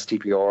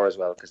 STPR as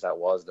well, because that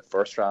was the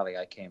first rally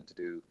I came to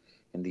do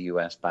in the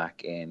US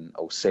back in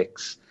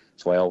 2006.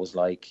 So I always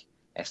like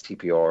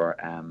STPR.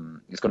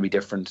 It's going to be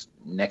different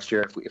next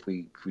year if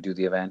we do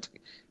the event,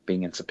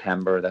 being in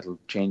September. That'll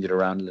change it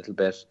around a little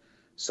bit.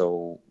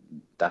 So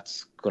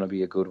that's going to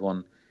be a good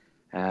one.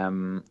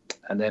 And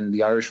then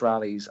the Irish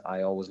rallies,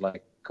 I always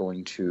like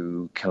going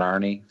to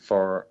Killarney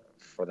for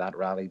that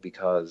rally,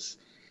 because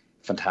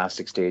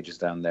fantastic stages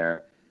down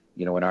there.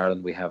 In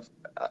Ireland we have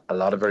a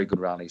lot of very good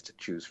rallies to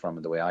choose from,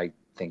 and the way I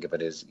think of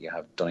it is, you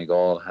have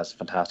Donegal has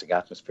fantastic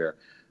atmosphere,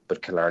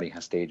 but Killarney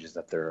has stages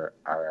that there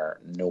are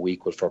no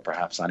equal for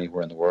perhaps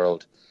anywhere in the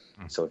world.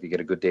 So if you get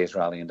a good day's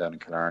rallying down in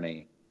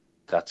Killarney,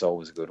 that's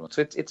always a good one.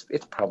 So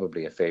it's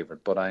probably a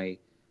favourite, but I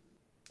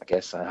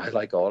guess I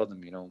like all of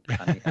them,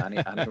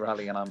 any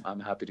rally, and I'm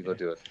happy to go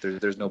do it.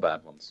 There's no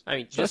bad ones. I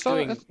mean, just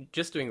doing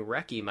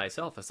recce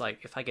myself, it's like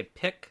if I could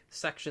pick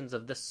sections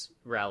of this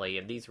rally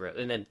and these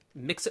and then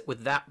mix it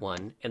with that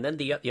one, and then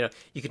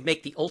you could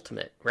make the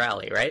ultimate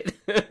rally, right?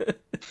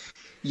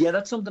 Yeah,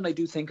 that's something I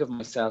do think of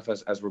myself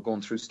as we're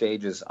going through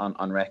stages on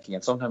recce,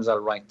 and sometimes I'll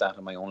write that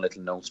in my own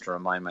little notes to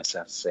remind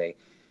myself to say,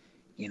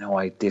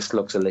 this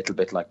looks a little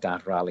bit like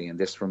that rally, and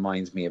this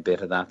reminds me a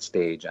bit of that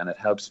stage, and it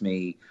helps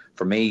me,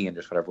 for me, and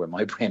just whatever way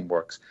my brain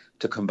works,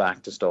 to come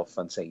back to stuff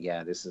and say,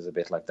 yeah, this is a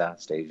bit like that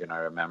stage, and I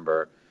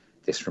remember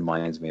this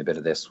reminds me a bit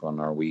of this one,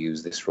 or we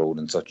use this road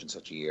in such and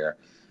such a year.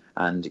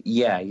 And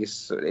yeah,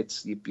 it's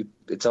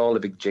all a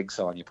big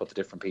jigsaw, and you put the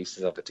different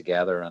pieces of it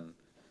together, and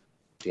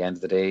at the end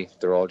of the day,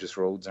 they're all just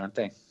roads, aren't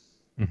they?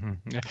 Mm-hmm.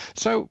 Yeah.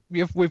 So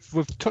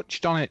we've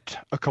touched on it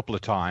a couple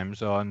of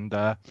times, and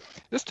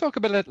let's talk a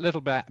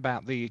little bit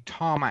about the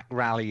tarmac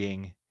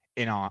rallying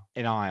in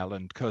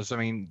Ireland, because I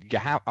mean,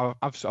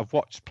 I've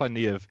watched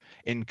plenty of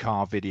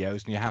in-car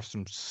videos, and you have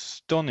some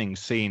stunning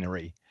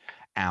scenery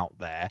out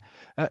there.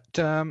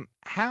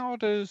 How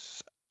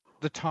does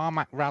the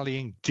tarmac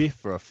rallying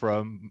differ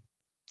from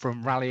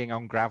rallying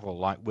on gravel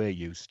like we're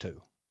used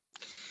to?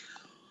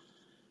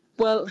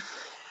 Well,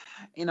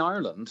 in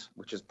Ireland,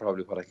 which is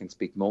probably what I can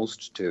speak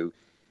most to,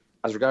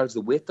 as regards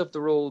the width of the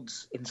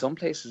roads, in some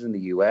places in the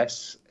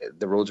US,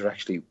 the roads are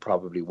actually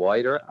probably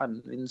wider,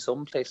 and in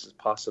some places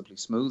possibly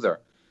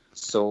smoother.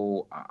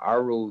 So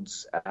our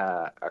roads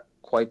are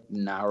quite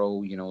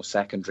narrow,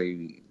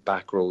 secondary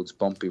back roads,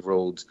 bumpy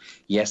roads.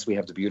 Yes, we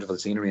have the beautiful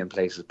scenery in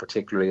places,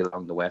 particularly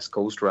along the West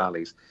Coast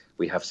rallies.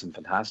 We have some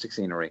fantastic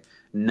scenery.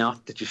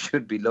 Not that you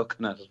should be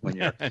looking at it when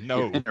you're in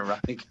a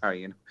rally car.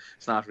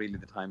 It's not really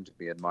the time to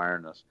be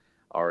admiring it.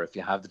 Or if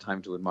you have the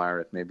time to admire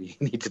it, maybe you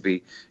need to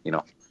be,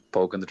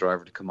 poking the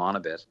driver to come on a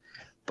bit.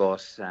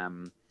 But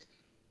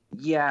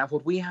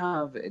what we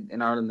have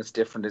in Ireland that's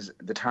different is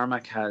the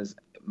tarmac has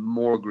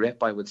more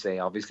grip, I would say,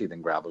 obviously,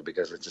 than gravel,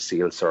 because it's a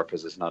sealed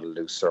surface. It's not a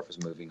loose surface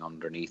moving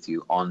underneath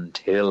you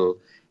until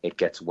it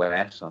gets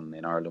wet. And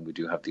in Ireland, we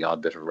do have the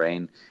odd bit of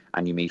rain,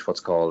 and you meet what's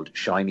called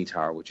shiny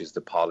tar, which is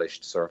the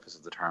polished surface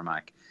of the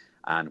tarmac.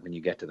 And when you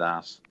get to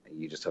that,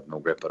 you just have no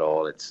grip at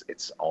all.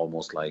 It's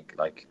almost like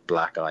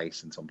black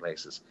ice in some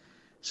places.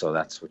 So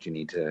that's what you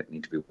need to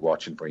be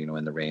watching for,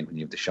 in the rain, when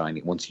you have the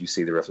shiny. Once you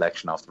see the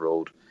reflection off the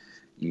road,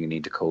 you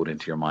need to code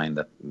into your mind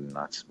that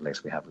that's a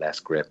place we have less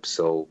grip.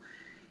 So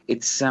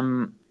it's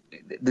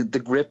the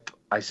grip,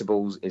 I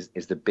suppose,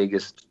 is the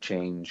biggest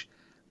change,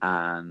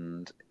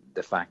 and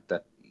the fact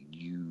that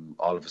you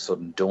all of a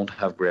sudden don't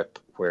have grip,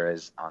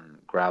 whereas on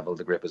gravel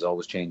the grip is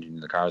always changing,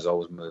 the car is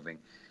always moving,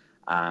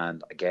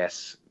 and I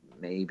guess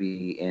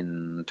maybe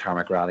in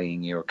tarmac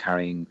rallying you're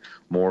carrying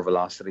more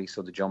velocity,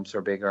 so the jumps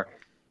are bigger.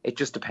 It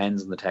just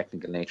depends on the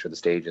technical nature of the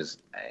stages.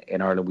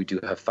 In Ireland, we do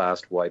have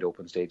fast, wide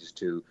open stages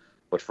too,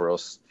 but for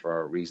us,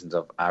 for reasons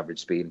of average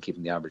speed and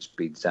keeping the average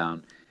speeds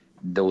down,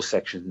 those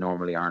sections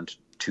normally aren't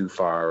too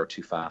far or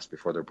too fast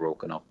before they're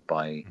broken up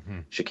by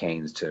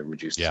chicanes to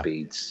reduce the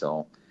speeds.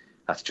 So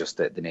that's just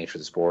the nature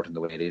of the sport and the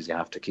way it is. You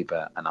have to keep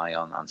an eye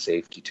on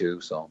safety too.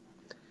 So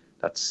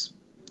that's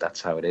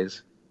how it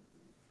is.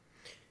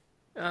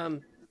 I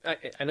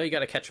know you got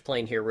to catch a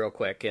plane here real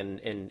quick,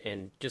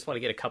 and just want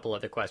to get a couple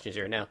other questions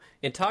here. Now,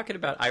 in talking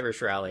about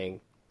Irish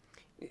rallying,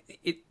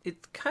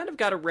 it kind of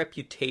got a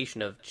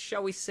reputation of,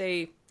 shall we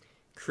say,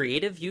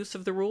 creative use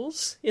of the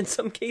rules in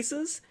some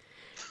cases.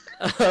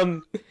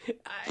 If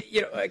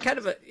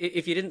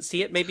you didn't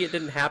see it, maybe it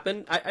didn't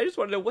happen. I just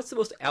want to know, what's the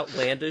most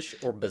outlandish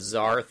or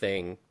bizarre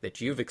thing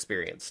that you've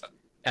experienced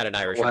at an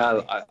Irish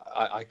rally? Well,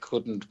 I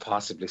couldn't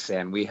possibly say,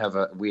 and we have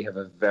a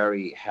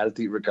very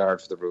healthy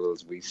regard for the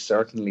rules. We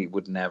certainly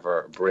would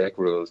never break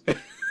rules.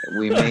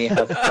 We may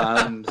have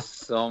found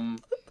some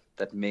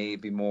that may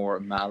be more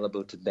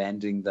malleable to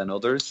bending than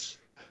others.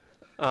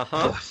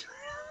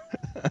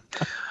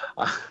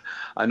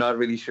 I'm not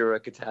really sure I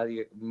could tell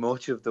you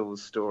much of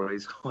those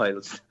stories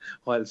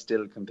while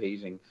still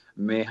competing.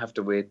 May have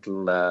to wait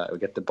till we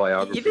get the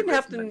biography. You didn't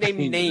have to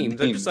name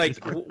names. I'm just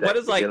like, what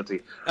is like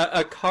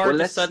a car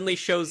that suddenly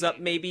shows up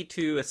maybe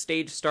to a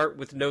stage start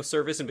with no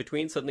service in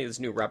between? Suddenly there's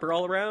new rubber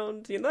all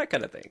around, that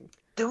kind of thing.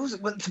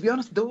 To be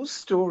honest, those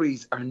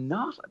stories are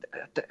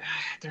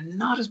they're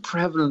not as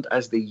prevalent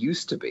as they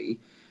used to be.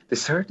 They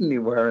certainly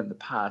were in the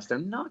past. They're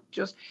not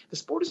just, the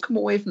sport has come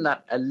away from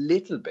that a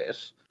little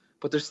bit,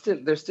 but there's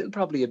still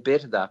probably a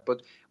bit of that.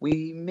 But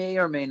we may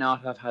or may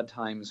not have had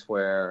times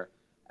where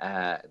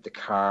the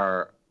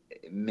car,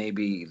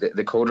 maybe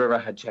the co-driver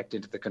had checked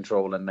into the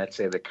control, and let's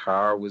say the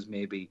car was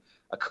maybe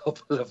a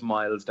couple of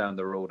miles down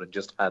the road and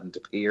just hadn't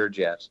appeared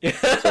yet.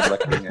 So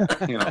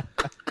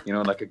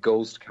like a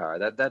ghost car.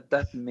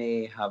 That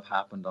may have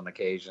happened on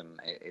occasion.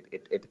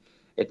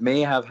 It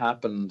may have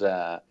happened.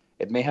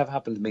 It may have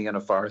happened to me on a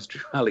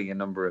forestry rally a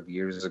number of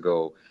years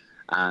ago.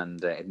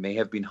 And it may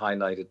have been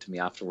highlighted to me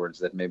afterwards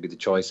that maybe the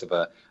choice of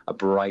a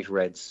bright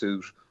red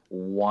suit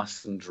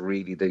wasn't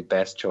really the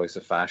best choice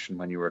of fashion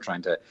when you were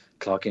trying to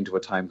clock into a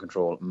time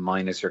control,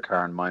 minus your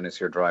car and minus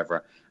your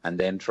driver, and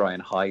then try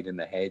and hide in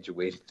the hedge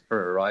waiting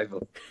for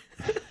arrival.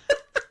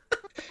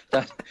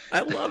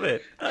 I love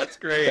it. That's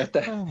great.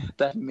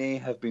 That may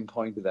have been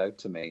pointed out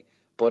to me.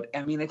 But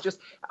I mean,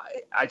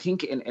 I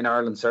think in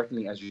Ireland,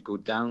 certainly as you go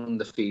down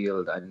the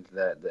field and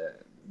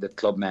the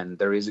clubmen,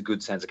 there is a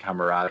good sense of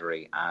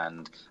camaraderie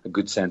and a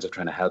good sense of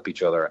trying to help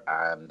each other,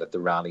 and that the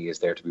rally is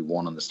there to be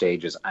won on the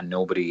stages, and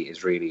nobody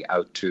is really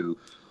out to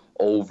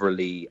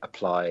overly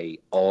apply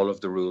all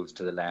of the rules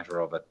to the letter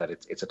of it, that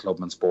it's a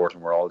clubman sport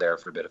and we're all there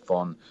for a bit of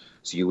fun.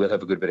 So you will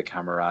have a good bit of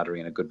camaraderie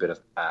and a good bit of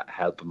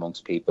help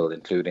amongst people,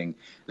 including,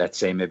 let's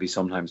say, maybe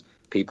sometimes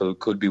people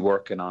could be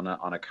working on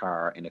a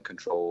car in a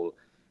control.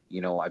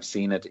 I've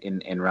seen it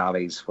in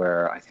rallies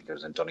where, I think it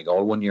was in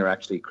Donegal one year,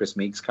 actually, Chris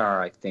Meek's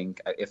car, I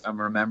think, if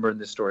I'm remembering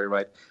this story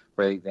right,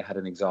 where they had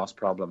an exhaust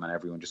problem and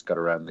everyone just got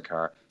around the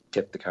car,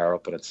 tipped the car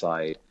up on its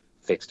side,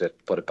 fixed it,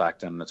 put it back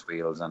down on its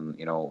wheels,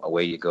 and,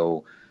 away you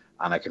go.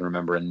 And I can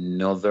remember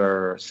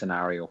another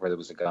scenario where there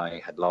was a guy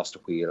had lost a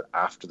wheel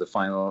after the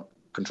final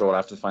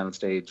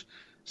stage,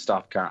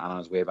 stopped car on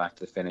his way back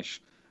to the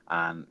finish,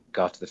 and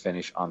got to the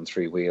finish on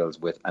three wheels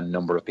with a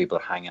number of people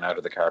hanging out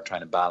of the car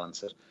trying to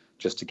balance it,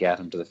 just to get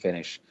him to the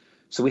finish.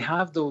 So we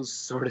have those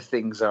sort of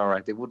things, all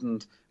right. They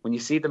wouldn't, when you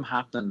see them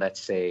happening,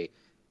 let's say,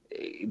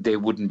 they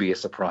wouldn't be a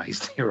surprise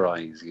to your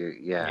eyes.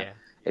 Yeah.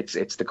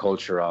 It's the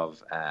culture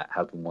of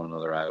helping one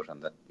another out,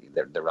 and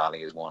that the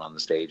rally is won on the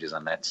stages,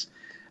 and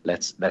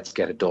let's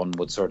get it done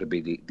would sort of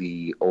be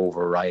the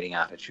overriding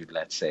attitude,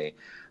 let's say.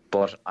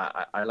 But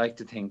I like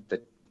to think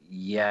that,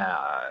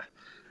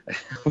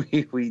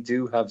 we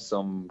do have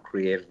some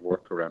creative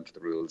workaround to the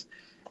rules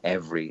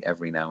every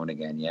now and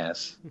again.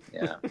 Yes.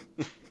 Yeah.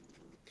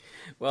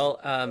 Well,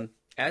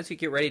 as you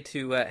get ready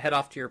to head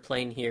off to your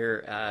plane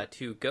here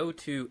to go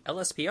to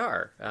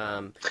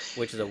LSPR,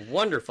 which is a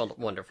wonderful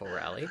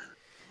rally.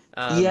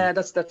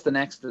 That's the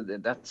next.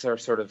 That's our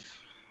sort of,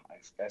 I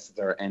guess, it's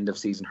our end of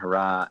season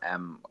hurrah.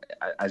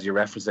 As you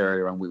referenced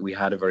earlier on, we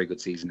had a very good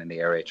season in the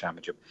Area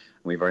Championship,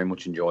 and we very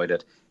much enjoyed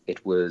it.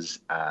 It was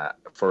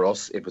for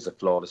us, it was a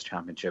flawless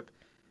championship.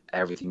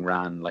 Everything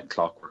ran like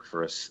clockwork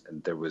for us.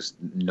 There was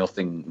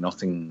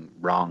nothing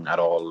wrong at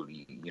all,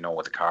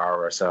 with the car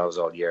or ourselves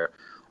all year,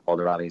 all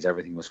the rallies,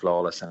 everything was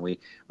flawless. And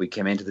we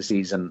came into the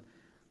season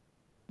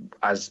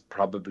as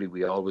probably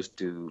we always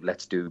do,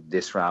 let's do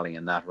this rally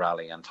and that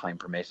rally and time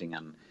permitting,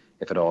 and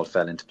if it all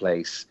fell into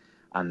place.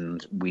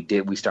 And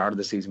we started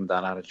the season with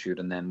that attitude,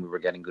 and then we were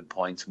getting good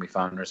points, and we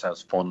found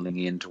ourselves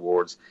funneling in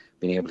towards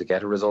being able to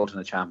get a result in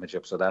the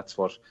championship. So that's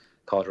what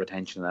caught our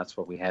attention, and that's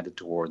what we headed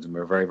towards. And we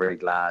were very, very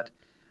glad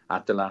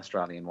at the last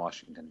rally in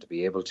Washington to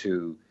be able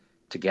to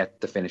get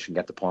the finish and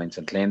get the points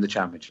and claim the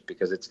championship,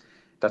 because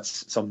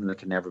that's something that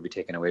can never be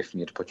taken away from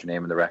you, to put your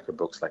name in the record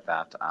books like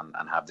that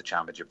and have the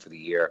championship for the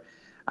year.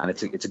 And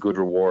it's a good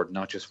reward,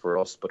 not just for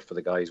us, but for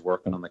the guys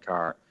working on the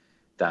car,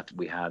 that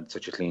we had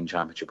such a clean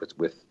championship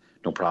with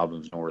no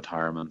problems, no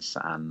retirements,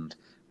 and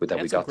with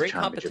that we got the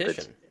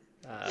championship.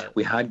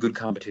 We had good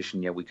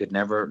competition. Yeah, we could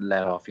never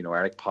let off.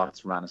 Eric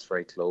Potts ran us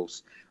very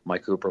close.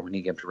 Mike Cooper, when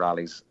he came to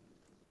rallies,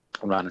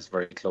 ran us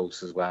very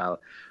close as well.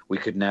 We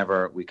could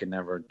never,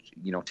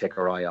 take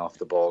our eye off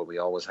the ball. We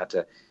always had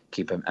to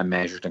keep a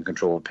measured and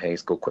controlled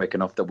pace, go quick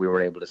enough that we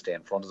were able to stay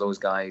in front of those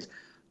guys,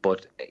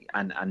 but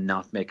and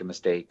not make a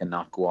mistake and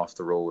not go off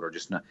the road, or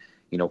just not,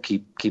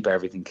 keep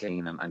everything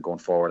clean and going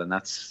forward. And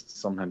that's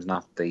sometimes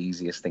not the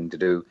easiest thing to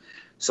do.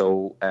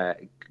 So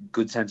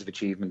good sense of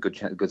achievement,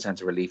 good sense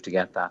of relief to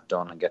get that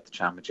done and get the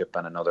championship,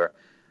 and another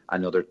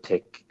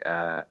tick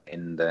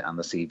on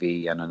the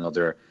CV, and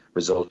another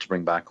result to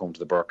bring back home to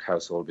the Burke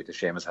household, because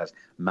Seamus has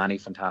many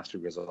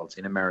fantastic results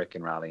in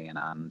American rallying,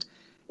 and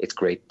it's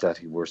great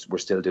that we're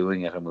still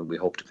doing it, and we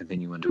hope to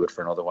continue and do it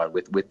for another while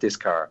with this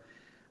car.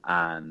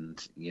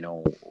 And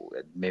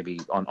maybe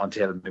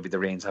until the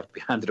reins have to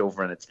be handed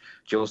over and it's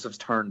Joseph's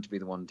turn to be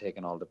the one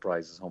taking all the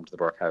prizes home to the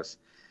Burke house.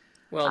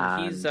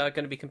 Well, he's going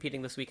to be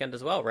competing this weekend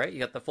as well, right? You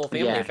got the full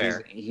family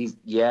affair. He's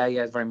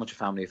it's very much a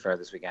family affair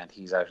this weekend.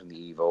 He's out in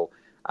the Evo,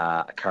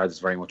 a car that's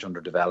very much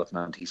under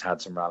development. He's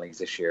had some rallies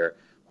this year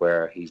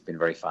where he's been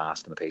very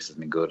fast and the pace has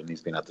been good, and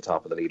he's been at the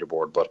top of the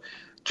leaderboard, but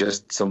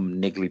just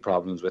some niggly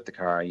problems with the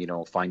car,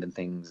 finding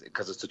things,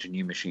 because it's such a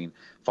new machine,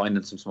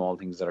 finding some small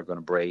things that are going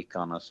to break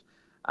on it,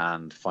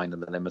 and finding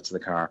the limits of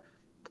the car.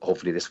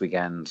 Hopefully this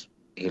weekend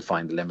he'll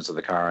find the limits of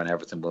the car and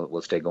everything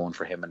will stay going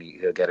for him, and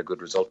he'll get a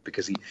good result,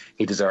 because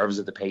he deserves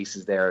it. The pace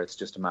is there. It's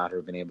just a matter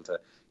of being able to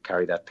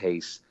carry that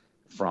pace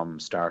from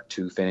start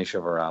to finish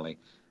of a rally.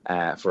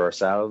 For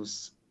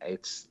ourselves,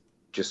 it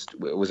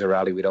was a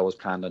rally we'd always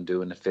planned on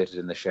doing. It fitted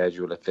in the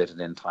schedule, it fitted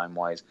in time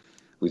wise.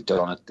 We've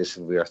done it. This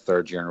will be our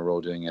third year in a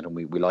row doing it, and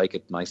we like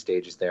it. Nice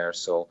stages there,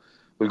 so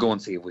we'll go and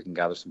see if we can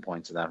gather some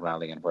points in that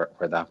rally and where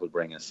that will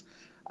bring us.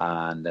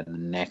 And then the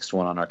next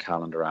one on our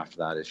calendar after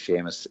that is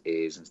Seamus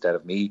is, instead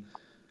of me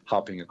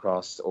hopping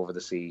across over the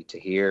sea to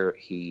here,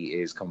 he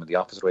is coming the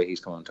opposite way. He's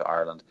coming to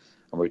Ireland,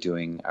 and we're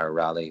doing our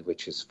rally,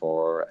 which is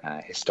for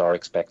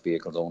historic spec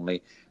vehicles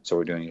only. So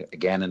we're doing it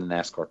again in an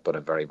Escort, but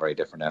a very, very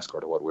different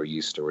Escort to what we're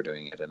used to. We're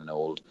doing it in an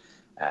old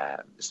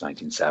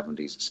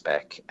 1970s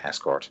spec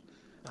Escort.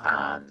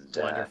 And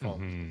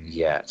wonderful.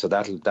 Yeah, so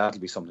that'll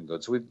be something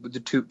good. So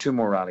we've two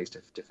more rallies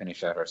to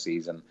finish out our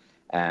season.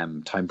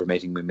 Time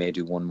permitting, we may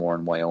do one more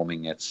in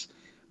Wyoming. As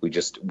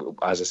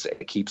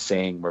I keep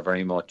saying,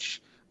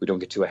 we don't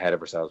get too ahead of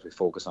ourselves. We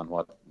focus on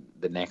what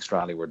the next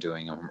rally we're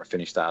doing, and when we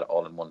finish that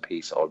all in one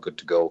piece, all good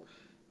to go,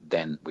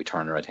 then we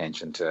turn our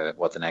attention to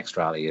what the next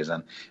rally is.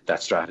 And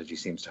that strategy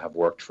seems to have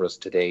worked for us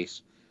to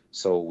date.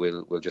 So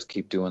we'll just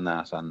keep doing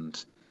that,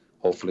 and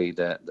hopefully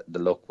the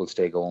luck will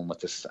stay going with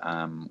this.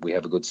 We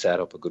have a good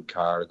setup, a good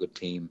car, a good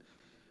team.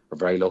 We're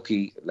very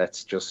lucky.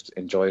 Let's just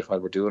enjoy it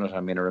while we're doing it.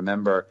 I mean, I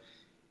remember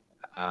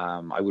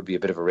I would be a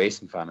bit of a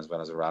racing fan as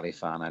well as a rally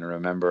fan. And I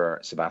remember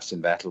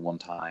Sebastian Vettel one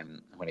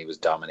time, when he was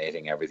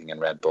dominating everything in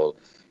Red Bull,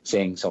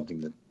 saying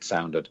something that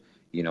sounded,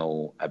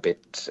 a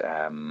bit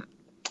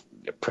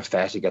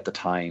prophetic at the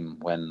time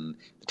when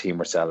the team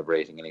were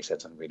celebrating. And he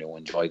said something,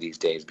 enjoy these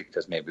days,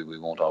 because maybe we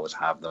won't always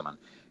have them, and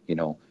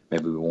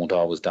maybe we won't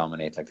always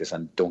dominate like this.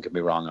 And don't get me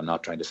wrong, I'm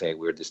not trying to say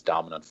we're this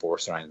dominant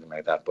force or anything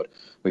like that, but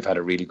we've had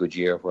a really good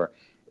year where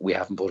we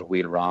haven't put a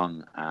wheel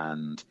wrong,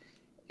 and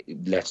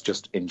let's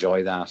just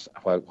enjoy that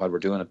while we're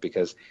doing it,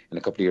 because in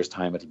a couple of years'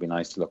 time it'll be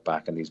nice to look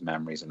back on these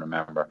memories and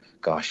remember,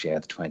 gosh, yeah,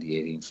 the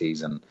 2018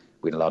 season,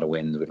 we had a lot of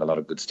wins, we had a lot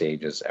of good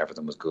stages,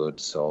 everything was good.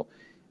 So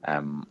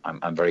I'm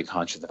very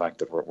conscious of the fact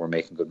that we're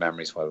making good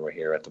memories while we're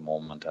here at the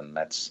moment, and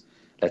let's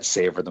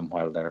savor them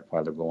while they're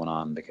going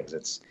on, because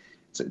it's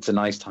a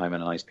nice time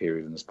and a nice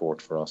period in the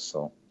sport for us.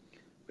 So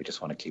we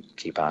just want to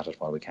keep at it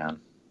while we can.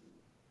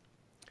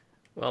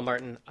 Well,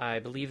 Martin, I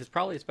believe it's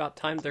about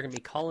time they're going to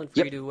be calling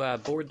for you to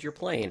board your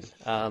plane.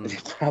 They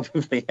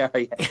probably are.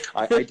 Yeah.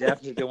 I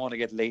definitely don't want to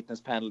get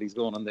lateness penalties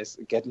going on this,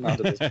 getting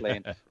onto this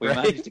plane. We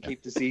managed to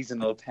keep the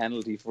season all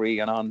penalty free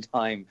and on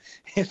time.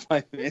 If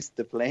I missed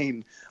the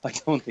plane, I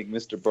don't think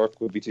Mr.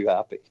 Burke would be too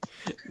happy.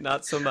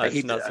 Not so much.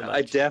 There'd be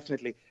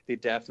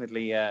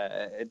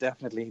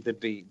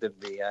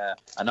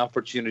an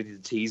opportunity to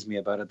tease me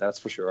about it. That's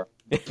for sure.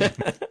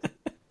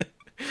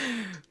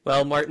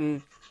 Well,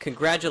 Martin,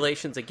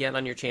 congratulations again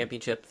on your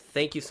championship.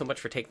 Thank you so much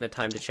for taking the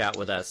time to chat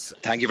with us.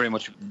 Thank you very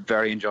much.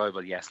 Very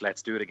enjoyable. Yes,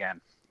 let's do it again.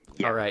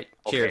 Yeah. All right.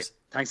 Cheers. Okay.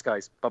 Thanks,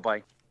 guys.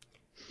 Bye-bye.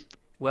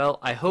 Well,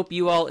 I hope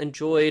you all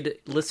enjoyed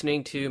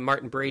listening to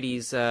Martin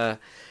Brady's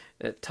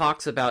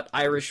talks about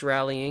Irish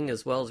rallying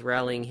as well as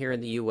rallying here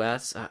in the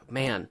U.S.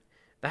 Man,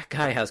 that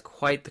guy has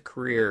quite the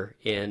career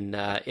in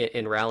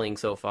rallying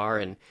so far,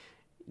 and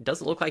it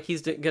doesn't look like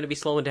he's going to be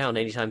slowing down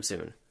anytime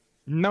soon.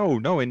 No,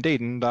 no, indeed,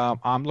 and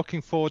I'm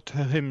looking forward to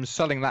him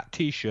selling that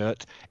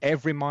T-shirt.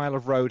 Every mile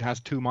of road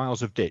has 2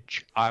 miles of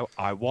ditch.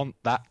 I want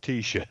that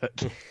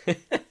T-shirt.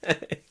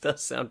 It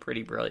does sound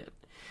pretty brilliant.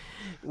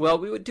 Well,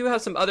 we do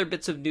have some other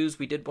bits of news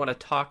we did want to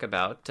talk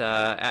about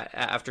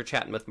after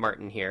chatting with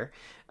Martin here.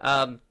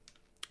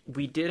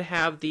 We did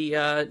have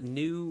the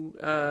new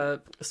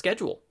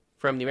schedule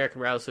from the American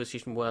Rally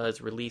Association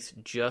was released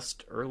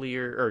just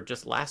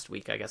last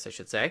week, I guess I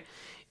should say.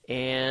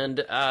 And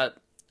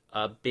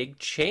a big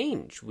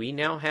change. We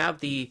now have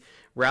the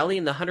Rally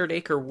in the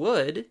 100-Acre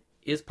Wood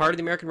is part of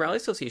the American Rally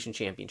Association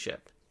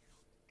Championship.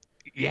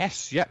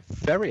 Yes, yeah,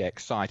 very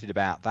excited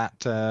about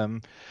that.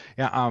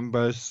 I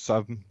was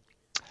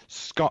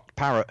Scott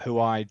Parrott, who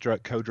I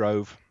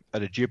co-drove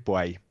at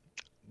Ojibwe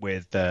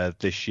with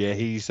this year.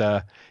 He's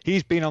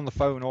been on the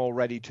phone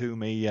already to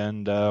me,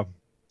 and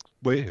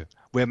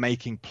we're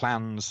making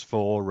plans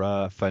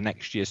for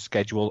next year's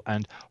schedule.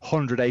 And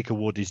 100-Acre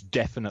Wood is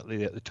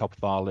definitely at the top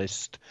of our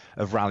list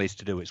of rallies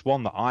to do. It's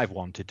one that I've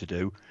wanted to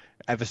do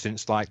ever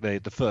since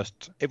the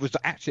first. It was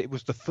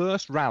the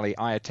first rally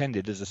I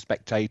attended as a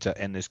spectator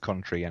in this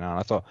country, and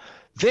I thought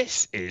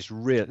this is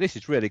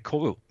really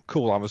cool.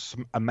 I was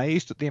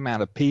amazed at the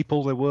amount of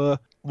people there were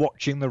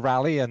watching the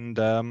rally, and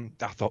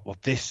I thought, well,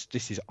 this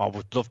is I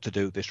would love to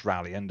do this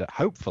rally, and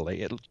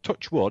hopefully it'll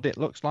touch wood. It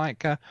looks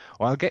like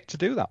I'll get to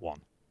do that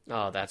one.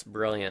 Oh, that's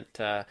brilliant.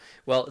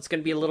 Well, it's going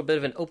to be a little bit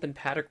of an open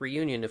paddock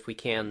reunion if we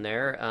can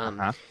there.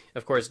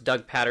 Of course,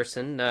 Doug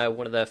Patterson,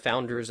 one of the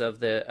founders of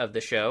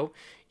the show,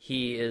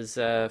 he is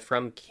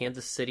from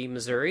Kansas City,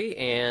 Missouri,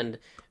 and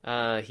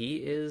he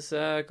is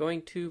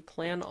going to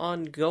plan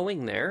on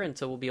going there, and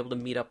so we'll be able to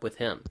meet up with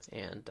him.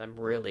 And I'm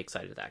really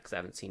excited for that because I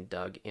haven't seen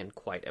Doug in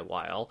quite a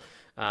while.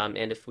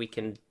 And if we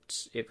can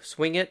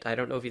swing it, I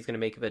don't know if he's going to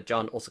make it, but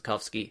John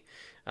Olszakowski,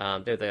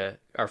 they're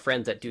our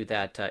friends that do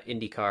that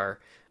IndyCar.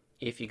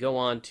 If you go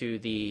on to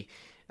the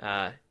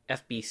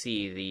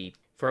FBC, the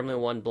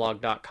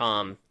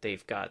Formula1blog.com,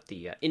 they've got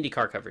the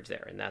IndyCar coverage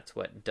there, and that's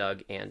what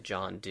Doug and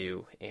John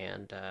do.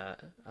 And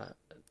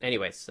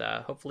anyways,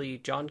 hopefully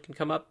John can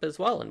come up as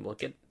well, and we'll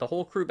get the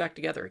whole crew back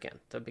together again.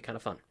 That'd be kind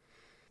of fun.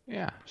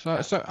 Yeah.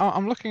 So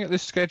I'm looking at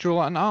this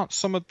schedule, and aren't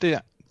some of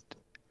these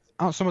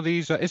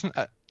isn't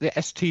the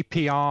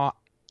STPR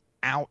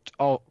out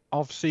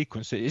of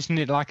sequence? Isn't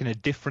it like in a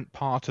different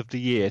part of the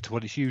year to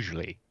what it's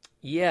usually?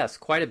 Yes,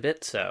 quite a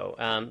bit so.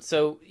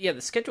 The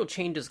schedule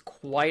changes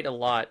quite a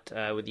lot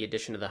with the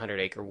addition of the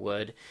 100-Acre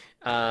Wood.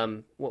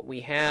 What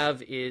we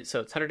have is,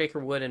 it's 100-Acre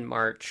Wood in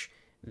March,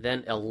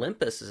 then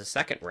Olympus is a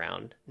second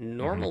round.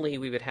 Normally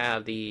we would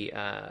have the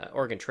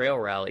Oregon Trail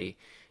Rally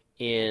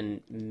in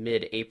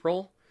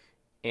mid-April,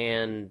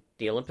 and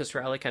the Olympus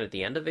Rally kind of at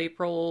the end of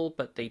April,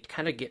 but they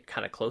kind of get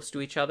kind of close to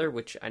each other,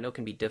 which I know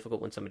can be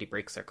difficult when somebody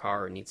breaks their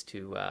car or needs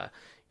to,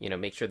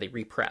 make sure they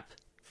re-prep.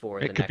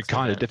 It could be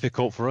kind of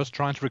difficult for us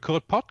trying to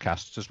record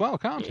podcasts as well,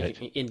 can't it?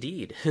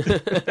 Indeed.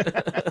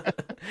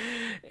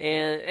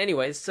 And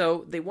anyways,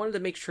 so they wanted to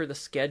make sure the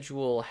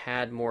schedule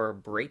had more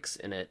breaks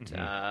in it,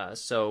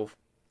 so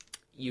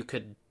you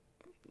could,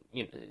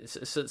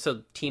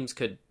 so teams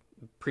could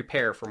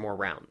prepare for more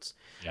rounds.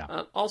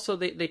 Yeah. Also,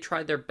 they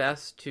tried their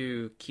best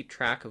to keep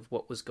track of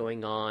what was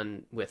going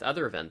on with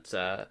other events.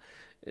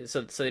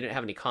 So they didn't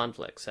have any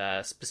conflicts,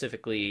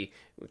 specifically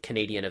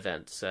Canadian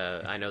events.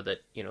 I know that,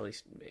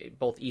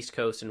 both East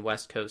Coast and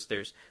West Coast,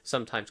 there's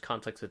sometimes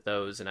conflicts with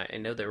those, and I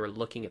know they were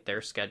looking at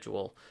their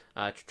schedule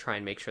to try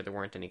and make sure there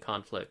weren't any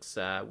conflicts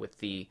with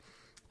the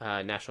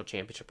national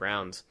championship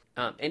rounds.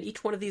 And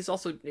each one of these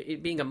also,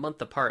 it being a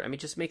month apart,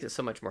 just makes it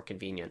so much more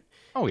convenient.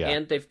 Oh, yeah.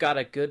 And they've got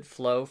a good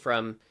flow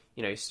from,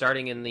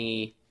 starting in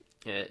the,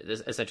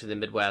 essentially the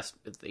Midwest,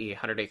 the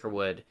 100-Acre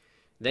Wood.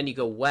 Then you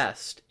go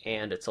west,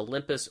 and it's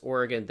Olympus,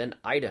 Oregon, then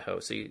Idaho.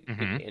 So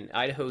in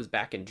Idaho's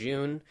back in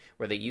June,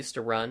 where they used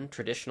to run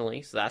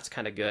traditionally, so that's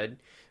kind of good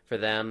for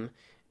them.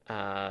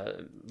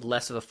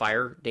 Less of a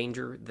fire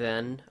danger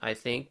then, I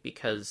think,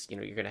 because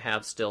you're going to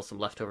have still some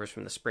leftovers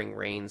from the spring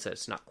rains. That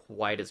it's not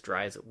quite as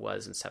dry as it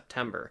was in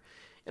September,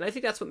 and I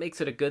think that's what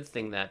makes it a good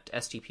thing that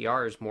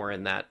STPR is more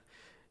in that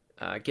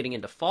getting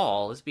into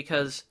fall, is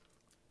because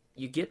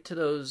you get to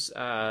those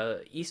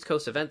East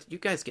Coast events, you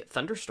guys get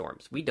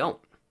thunderstorms. We don't.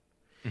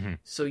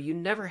 So you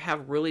never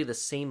have really the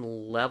same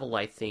level,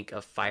 I think,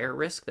 of fire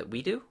risk that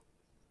we do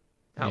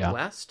out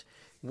west.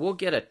 We'll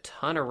get a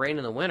ton of rain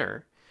in the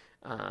winter,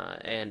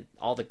 and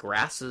all the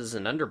grasses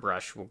and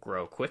underbrush will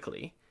grow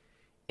quickly,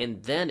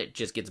 and then it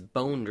just gets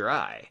bone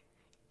dry.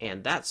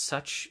 And that's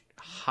such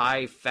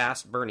high,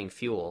 fast-burning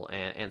fuel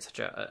and such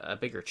a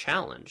bigger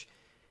challenge.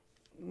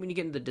 When you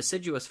get into the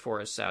deciduous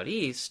forests out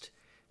east,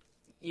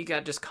 you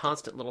got just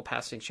constant little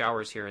passing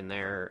showers here and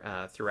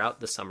there throughout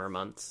the summer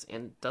months,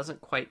 and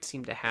doesn't quite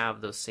seem to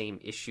have those same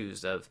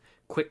issues of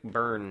quick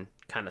burn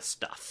kind of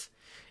stuff.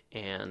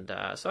 And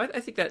so I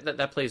think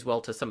that plays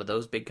well to some of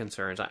those big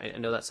concerns. I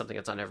know that's something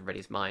that's on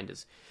everybody's mind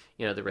is,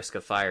 the risk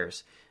of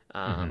fires.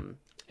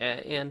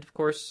 And of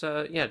course,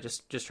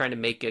 just trying to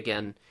make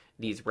again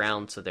these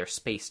rounds so they're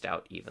spaced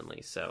out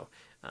evenly. So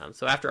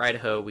after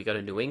Idaho, we go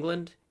to New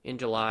England in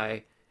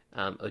July,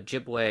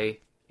 Ojibwe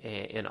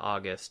in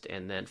August,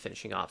 and then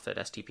finishing off at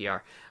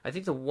STPR. I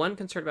think the one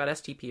concern about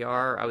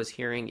STPR I was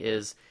hearing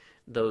is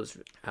those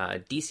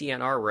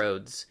DCNR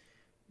roads,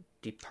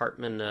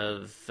 Department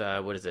of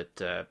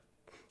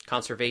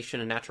Conservation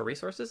and Natural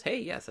Resources. Hey,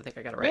 yes, I think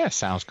I got it right. Yeah,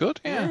 sounds good.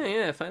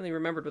 Yeah, I finally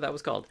remembered what that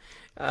was called.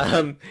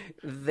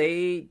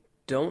 They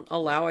don't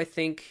allow, I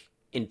think,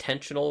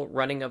 intentional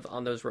running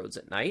on those roads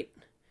at night.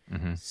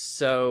 Mm-hmm.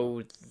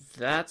 So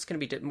that's going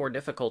to be more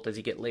difficult as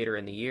you get later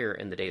in the year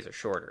and the days are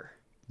shorter.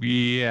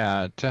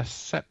 Yeah,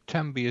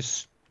 September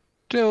is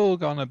still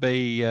going to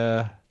be...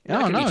 Not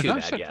going to be too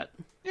bad yet.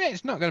 Yeah,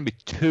 it's not going to be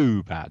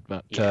too bad,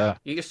 but... Yeah.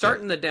 You're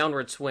starting the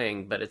downward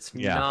swing, but it's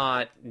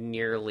not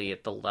nearly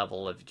at the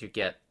level of you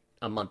get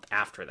a month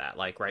after that.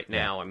 Like right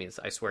now, I mean,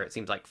 I swear it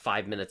seems like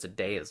 5 minutes a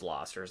day is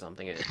lost or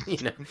something.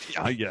 Yeah.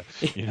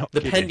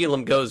 The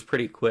pendulum goes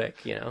pretty quick,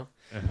 Yeah.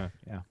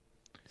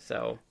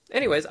 So,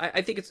 anyways,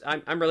 I think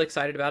I'm really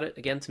excited about it.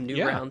 Again, some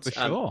new rounds. For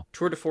sure.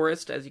 Tour de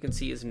Forest, as you can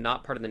see, is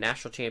not part of the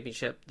national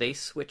championship. They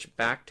switch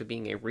back to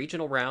being a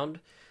regional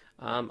round.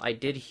 I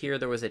did hear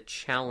there was a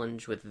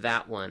challenge with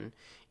that one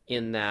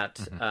in that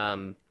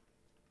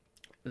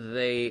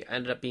they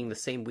ended up being the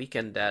same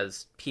weekend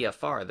as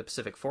PFR, the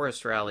Pacific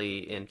Forest Rally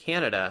in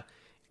Canada,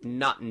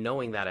 not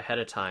knowing that ahead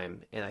of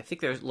time. And I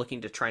think they're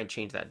looking to try and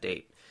change that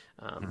date.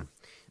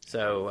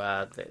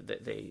 So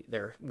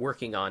they're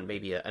working on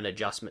maybe an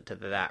adjustment to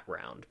that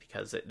round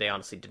because they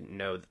honestly didn't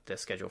know that the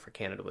schedule for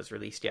Canada was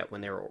released yet when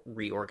they were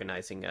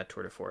reorganizing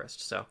Tour de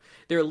Forest. So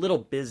they're a little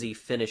busy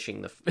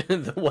finishing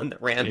the one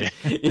that ran,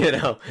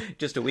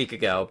 just a week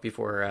ago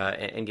before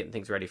and getting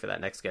things ready for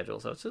that next schedule.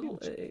 So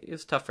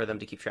it's tough for them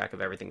to keep track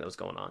of everything that was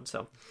going on.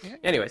 So,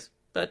 anyways,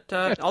 but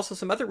also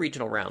some other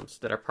regional rounds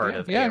that are part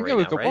of ARA now,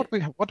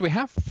 right? What do we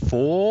have?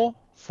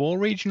 Four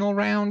regional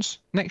rounds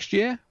next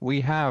year.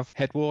 We have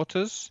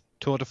Headwaters,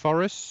 Tour de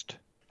Forest,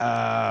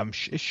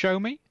 Show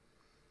Me.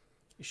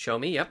 Show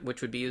Me, yep,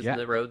 which would be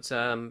the roads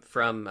from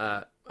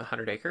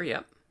 100 Acre,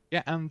 yep.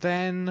 Yeah, and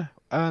then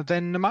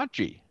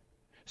Namaji.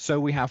 So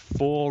we have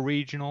four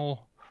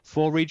regional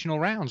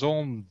rounds,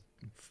 all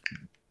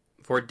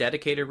 4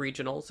 dedicated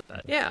regionals.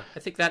 I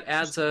think that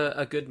adds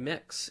a good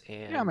mix,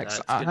 and it's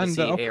good to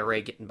see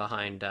ARA getting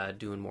behind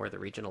doing more of the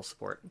regional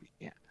sport.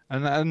 Yeah.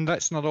 And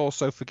let's not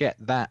also forget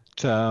that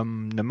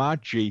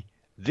Namaji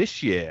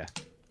this year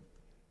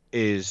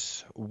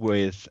is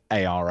with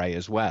ARA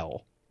as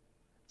well.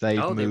 They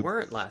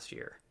weren't last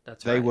year.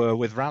 That's right. They were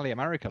with Rally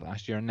America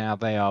last year, and now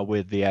they are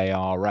with the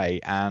ARA.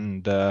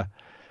 And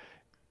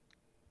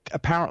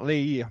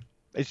apparently,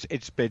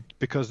 it's been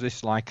because this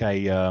is like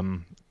a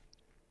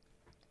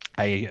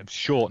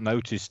short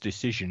notice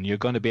decision. You're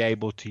going to be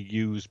able to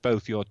use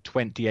both your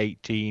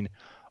 2018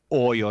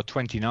 or your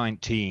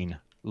 2019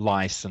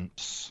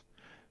 license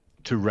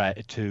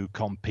to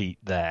compete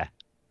there.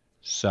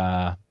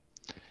 So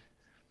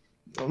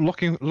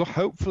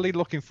hopefully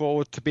looking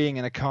forward to being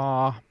in a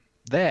car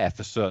there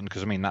for certain,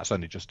 because I mean that's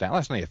only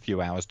a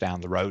few hours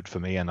down the road for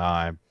me, and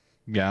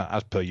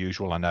as per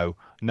usual, I know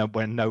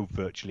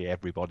virtually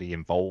everybody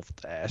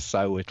involved there,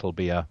 so it'll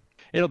be a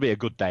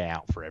good day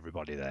out for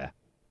everybody there.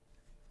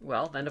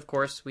 Well, then, of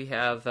course, we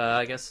have,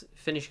 I guess,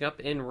 finishing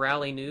up in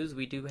rally news,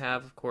 we do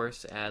have, of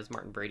course, as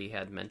Martin Brady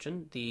had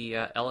mentioned, the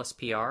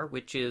LSPR,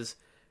 which is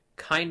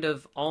kind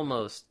of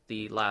almost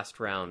the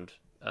last round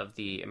of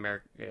the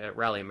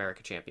Rally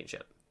America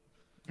Championship.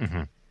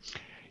 Mm-hmm.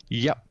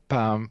 Yep.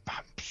 A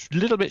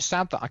little bit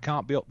sad that I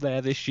can't be up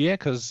there this year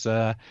because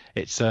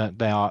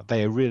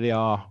they really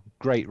are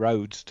great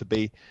roads to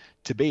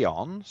be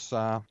on.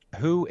 So,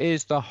 who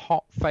is the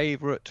hot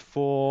favourite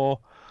for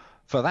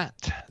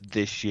that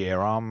this year?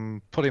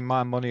 I'm putting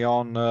my money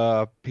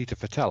on Peter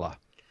Fatella.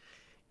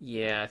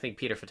 Yeah, I think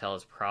Peter Fatella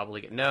is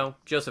probably no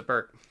Joseph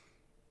Burke.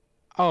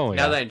 Oh, yeah.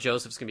 Now that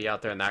Joseph's gonna be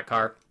out there in that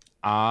car.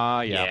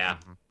 Yeah.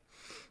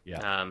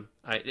 Yeah.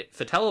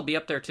 Fatella will be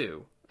up there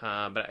too,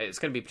 but it's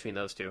gonna be between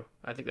those two.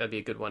 I think that'd be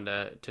a good one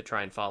to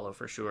try and follow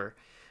for sure.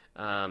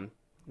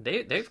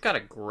 They've got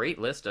a great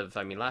list of.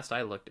 I mean, last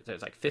I looked,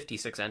 there's like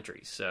 56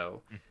 entries.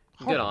 So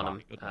good on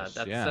them.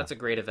 That's a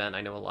great event.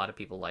 I know a lot of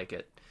people like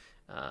it.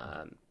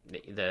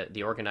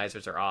 The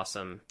organizers are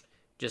awesome.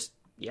 Just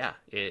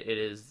it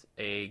is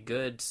a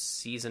good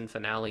season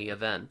finale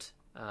event.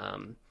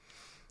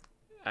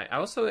 I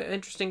also,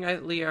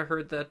 interestingly, I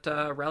heard that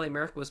Rally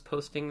America was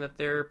posting that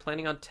they're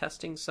planning on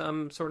testing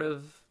some sort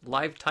of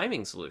live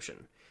timing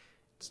solution.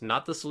 It's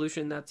not the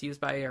solution that's used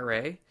by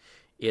ARA.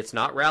 It's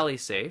not rally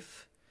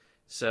safe.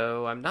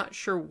 So I'm not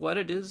sure what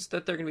it is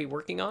that they're going to be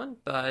working on,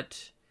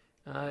 but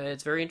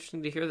it's very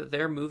interesting to hear that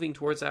they're moving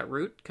towards that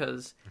route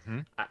because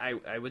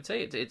I would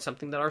say it's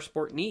something that our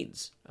sport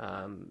needs.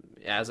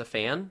 As a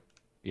fan,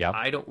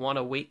 I don't want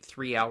to wait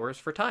 3 hours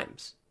for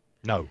times.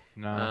 No.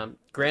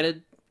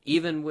 Granted,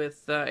 even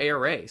with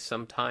ARA,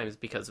 sometimes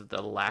because of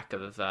the lack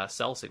of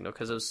cell signal,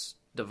 because those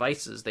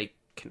devices, they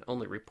can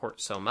only report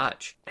so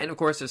much. And of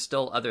course, there's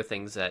still other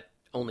things that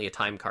only a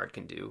time card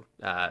can do,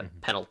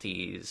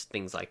 penalties,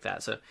 things like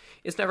that. So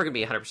it's never going to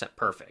be 100%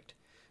 perfect.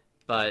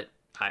 But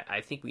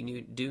I think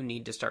we do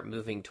need to start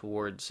moving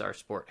towards our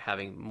sport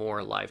having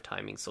more live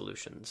timing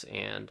solutions.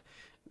 And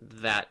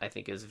that, I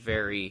think, is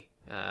very,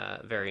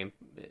 very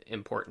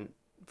important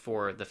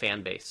for the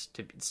fan base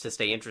to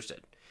stay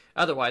interested.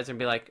 Otherwise, they'll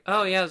be like,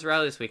 oh, yeah, it's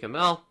rally this weekend.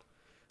 Well,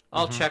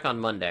 I'll check on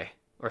Monday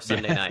or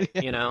Sunday night,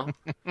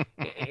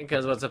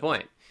 because what's the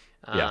point?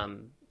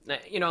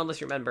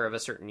 Unless you're a member of a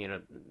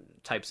certain,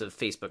 types of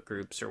Facebook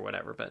groups or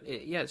whatever. But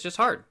it's just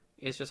hard.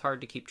 It's just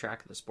hard to keep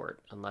track of the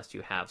sport unless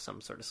you have some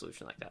sort of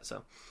solution like that.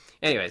 So,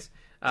 anyways,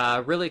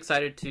 really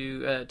excited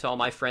to all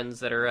my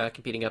friends that are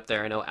competing up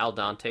there. I know Al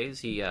Dantes,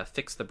 he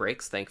fixed the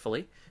brakes,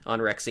 thankfully, on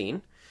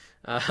Rexine.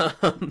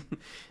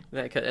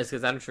 Because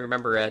I don't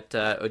remember at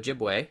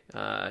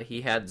Ojibwe,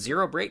 he had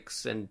 0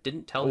 brakes and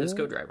didn't tell his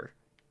co-driver.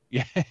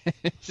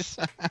 Yes.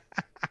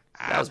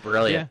 That was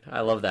brilliant. Yeah.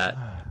 I love that.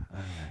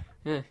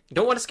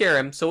 Don't want to scare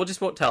him, so we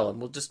won't tell him.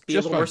 We'll just be a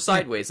little more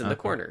sideways in the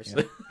corners.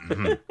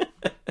 Yeah.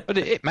 But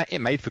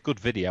it made for good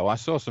video. I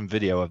saw some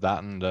video of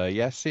that, and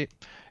yes, it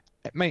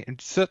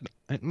makes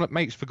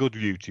for good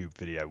YouTube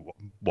video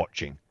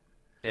watching.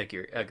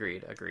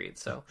 Agreed.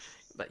 So,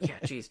 but yeah,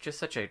 geez, just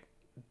such a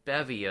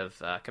bevy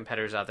of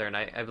competitors out there, and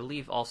I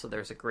believe also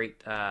there's a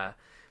great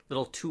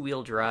little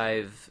 2-wheel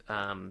drive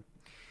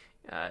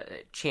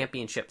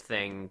championship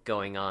thing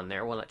going on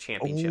there. Well, not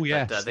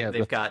championship, but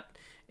they've got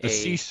the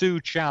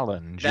Sisu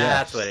Challenge.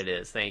 That's what it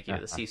is. Thank you,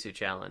 the Sisu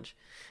Challenge,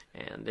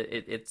 and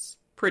it's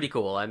pretty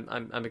cool.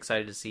 I'm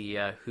excited to see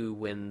who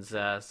wins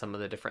some of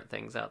the different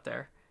things out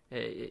there.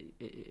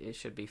 It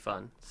should be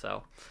fun.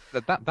 So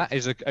that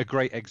is a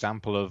great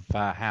example of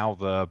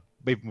how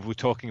we were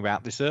talking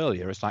about this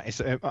earlier.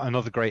 It's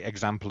another great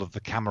example of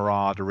the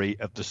camaraderie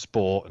of the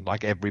sport, and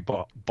like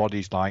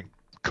everybody's like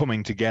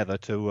coming together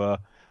to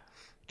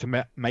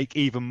make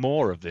even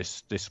more of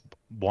this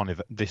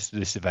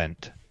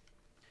event.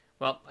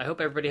 Well, I hope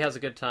everybody has a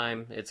good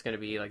time. It's going to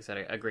be, like I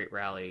said, a great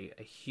rally,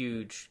 a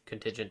huge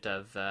contingent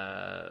of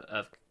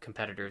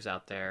competitors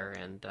out there,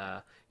 and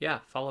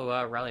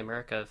follow Rally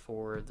America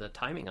for the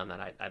timing on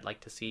that. I'd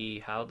like to see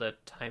how the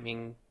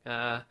timing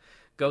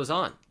goes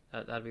on.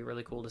 That'd be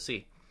really cool to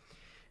see.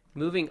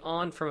 Moving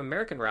on from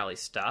American Rally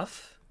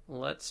stuff,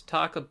 let's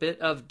talk a bit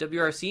of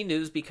WRC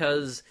news,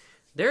 because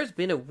there's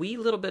been a wee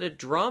little bit of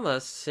drama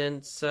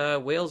since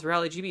Wales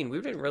Rally GB, and we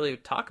didn't really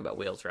talk about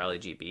Wales Rally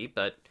GB,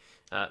 but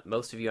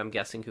most of you, I'm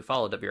guessing, who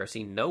follow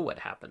WRC know what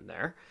happened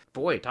there.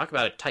 Boy, talk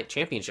about a tight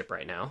championship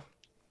right now.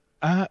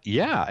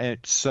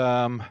 It's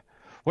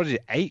what is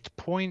it? 8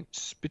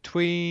 points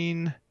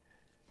between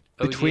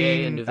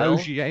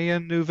OGA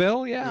and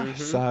Neuville. Yeah.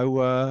 Mm-hmm.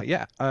 So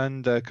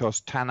and of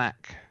course Tanak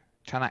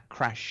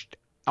crashed.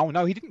 Oh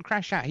no, he didn't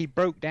crash out. He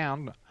broke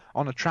down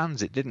on a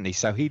transit, didn't he?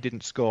 So he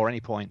didn't score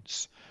any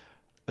points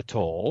at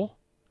all.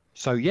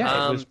 So it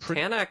was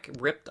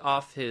Tanak ripped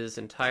off his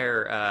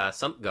entire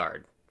sump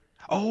guard.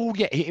 Oh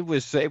yeah, it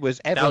was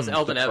Evans. That was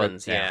Elvin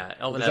Evans. Yeah,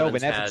 Elvin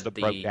Evans that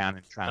broke down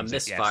in transit. A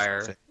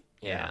misfire.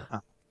 Yes.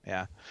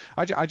 Yeah.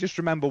 I just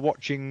remember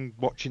watching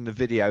the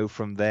video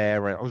from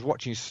there. I was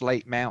watching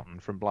Slate Mountain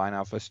from Blaen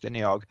Alpha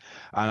Stiniog,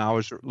 and I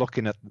was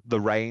looking at the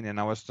rain, and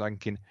I was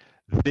thinking,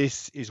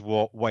 this is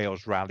what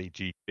Wales Rally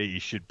GB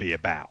should be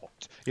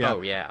about.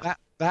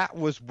 That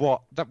was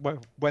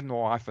when my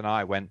wife and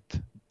I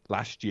went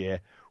last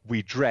year.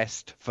 We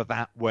dressed for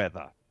that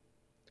weather.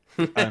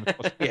 And of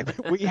course,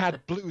 we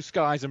had blue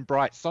skies and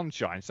bright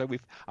sunshine, so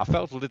I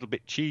felt a little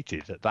bit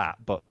cheated at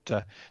that. But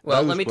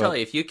let me tell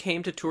you, if you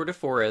came to Tour de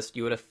Forest,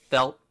 you would have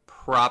felt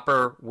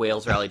proper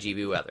Wales Rally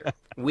GB weather.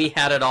 We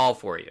had it all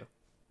for you.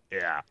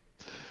 Yeah.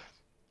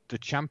 The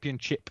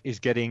championship is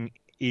getting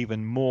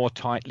even more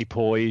tightly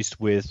poised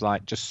with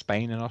just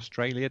Spain and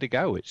Australia to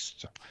go.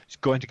 It's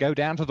going to go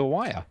down to the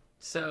wire.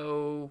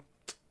 So,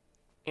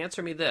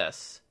 answer me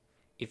this: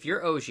 if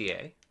you're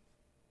OGA,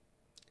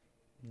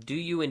 do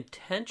you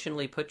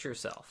intentionally put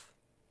yourself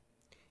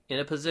in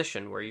a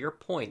position where your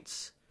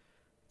points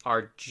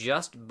are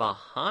just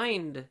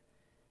behind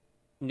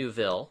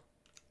Neuville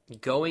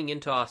going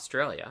into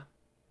Australia,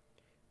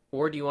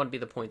 or do you want to be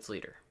the points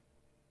leader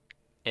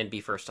and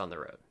be first on the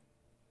road?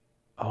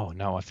 Oh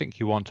no, I think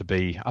you want to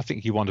be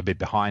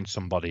behind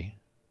somebody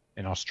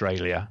in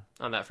Australia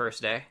on that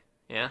first day.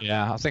 Yeah.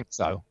 Yeah, I think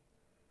so.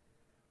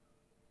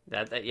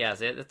 That's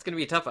going to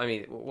be tough. I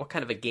mean, what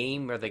kind of a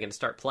game are they going to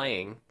start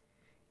playing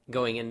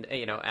going in,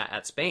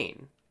 at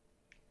Spain,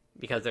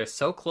 because they're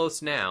so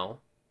close now?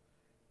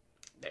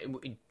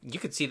 You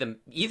could see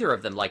either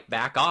of them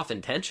back off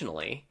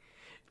intentionally,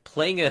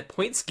 playing a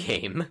points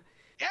game.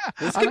 Yeah,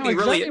 this could be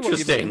really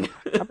interesting.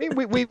 I mean,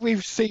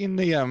 we've seen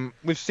the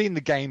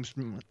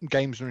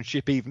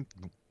gamesmanship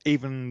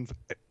even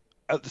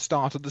at the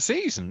start of the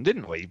season,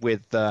 didn't we?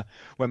 With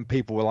when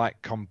people were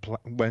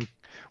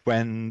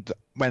when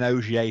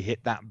OGA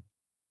hit that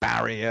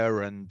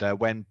barrier, and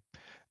when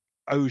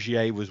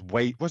OGA was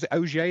it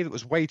OGA that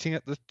was waiting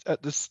at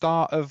the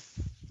start of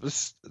the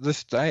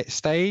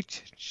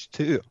stage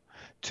to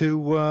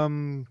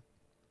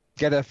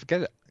get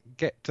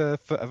get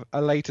for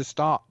a later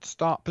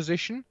start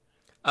position.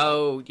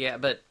 Oh,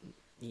 but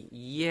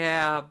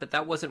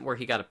that wasn't where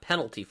he got a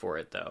penalty for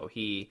it, though.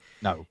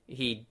 No.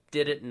 He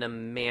did it in a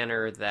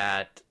manner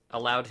that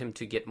allowed him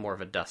to get more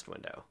of a dust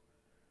window.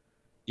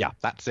 Yeah,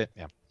 that's it.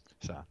 Yeah.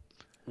 So.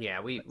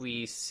 Yeah,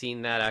 we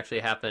seen that actually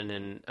happen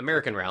in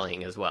American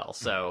rallying as well.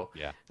 So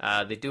yeah,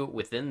 they do it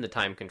within the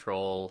time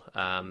control.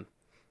 So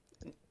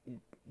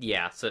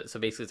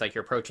basically it's like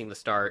you're approaching the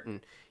start,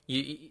 and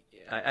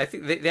I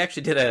think they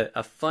actually did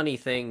a funny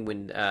thing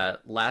when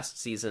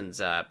last season's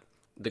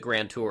the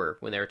Grand Tour,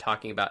 when they were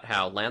talking about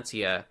how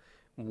Lancia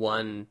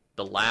won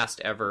the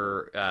last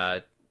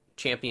ever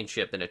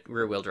championship in a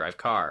rear-wheel drive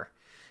car,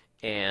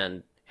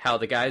 and how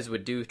the guys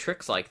would do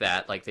tricks like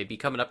that. Like, they'd be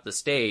coming up the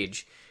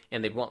stage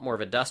and they'd want more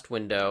of a dust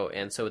window,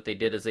 and so what they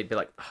did is they'd be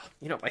like,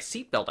 my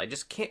seatbelt, I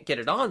just can't get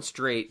it on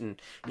straight,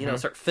 and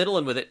start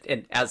fiddling with it,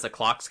 and as the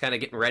clock's kind of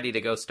getting ready to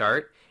go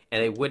start,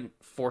 and they wouldn't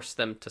force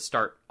them to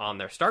start on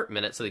their start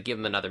minute, so they'd give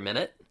them another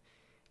minute,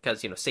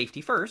 because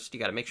safety first, you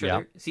got to make sure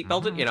they're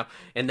seatbelted,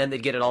 and then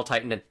they'd get it all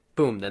tightened, and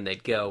boom, then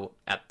they'd go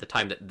at the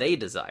time that they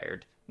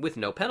desired with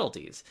no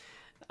penalties.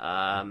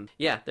 There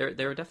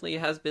definitely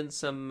has been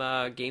some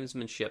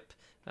gamesmanship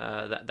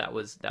that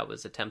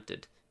was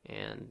attempted.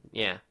 And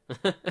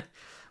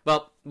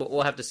well,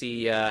 we'll have to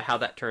see how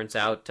that turns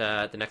out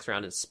the next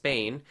round in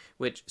Spain,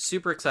 which,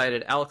 super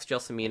excited. Alex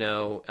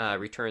Gelsomino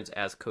returns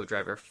as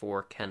co-driver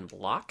for Ken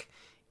Block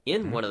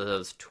in one of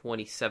those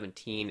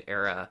 2017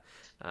 era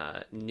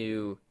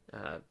new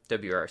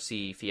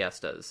WRC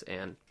Fiestas,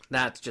 and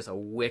that's just a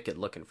wicked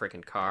looking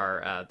freaking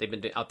car. They've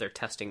been out there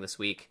testing this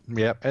week.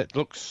 Yeah, it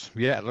looks.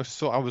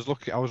 So I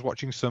was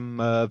watching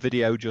some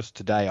video just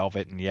today of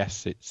it, and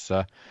yes, it's.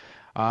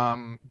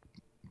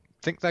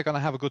 Think they're going to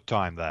have a good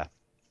time there.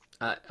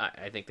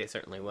 I think they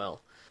certainly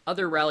will.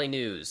 Other rally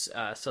news.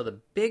 So the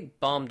big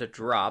bomb to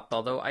drop,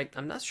 although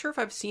I'm not sure if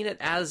I've seen it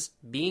as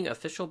being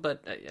official,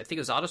 but I think it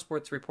was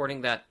Autosports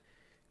reporting that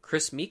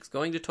Chris Meek's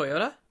going to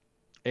Toyota.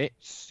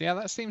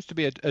 That seems to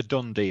be a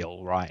done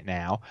deal right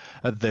now.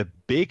 The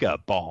bigger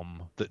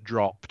bomb that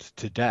dropped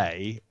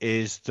today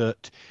is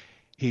that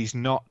he's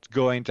not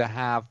going to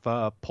have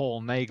Paul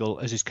Nagel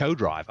as his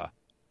co-driver.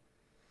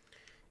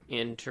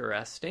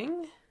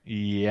 Interesting.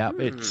 Yeah,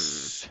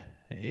 it's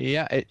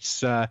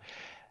now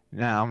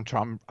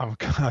I've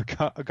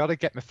got to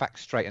get my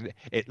facts straight, and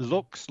it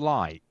looks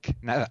like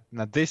now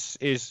this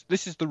is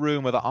the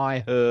rumor that I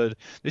heard.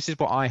 This is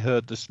what I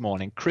heard this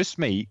morning. Chris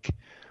Meek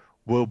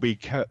will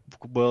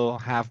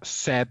have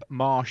Seb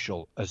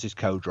Marshall as his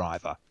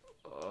co-driver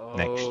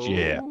next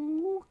year.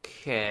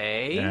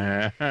 Okay.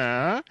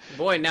 Uh-huh.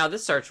 Boy, now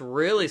this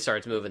really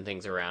starts moving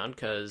things around,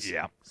 because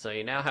so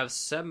you now have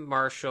Seb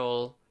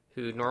Marshall,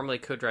 who normally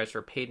co-drives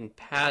for Peyton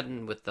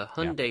Padden with the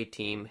Hyundai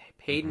team.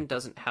 Peyton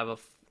doesn't have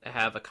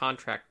a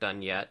contract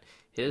done yet.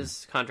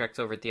 His contract's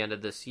over at the end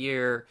of this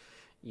year.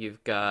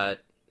 You've got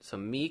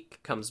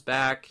Meek comes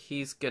back.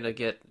 He's gonna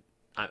get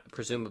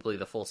presumably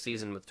the full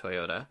season with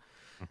Toyota.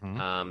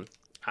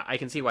 I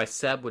can see why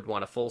Seb would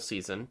want a full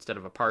season instead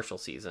of a partial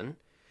season.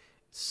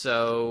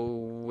 So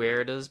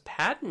where does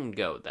Padden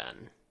go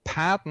then?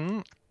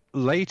 Padden,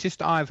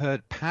 latest I've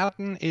heard,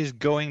 Padden is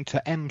going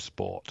to M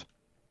Sport.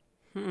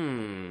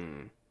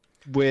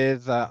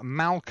 With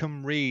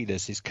Malcolm Reed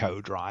as his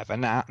co-driver.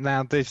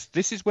 Now this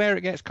is where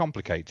it gets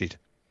complicated.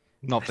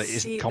 Not that it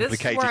isn't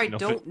complicated enough. This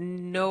is where I don't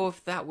know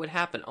if that would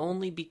happen,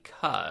 only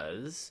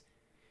because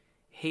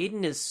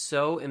Hayden is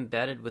so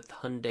embedded with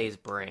Hyundai's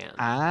brand.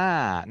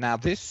 Now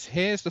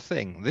here's the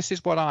thing. This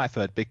is what I've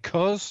heard,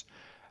 because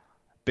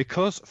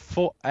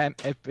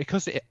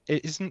it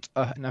isn't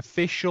an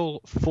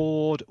official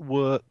Ford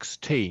Works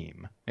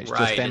team. It's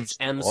right, just it's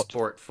M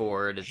Sport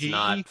Ford. It's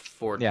not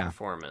Ford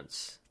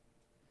Performance.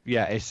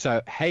 Yeah,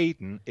 so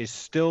Hayden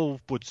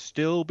would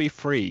still be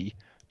free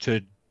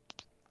to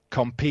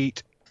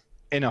compete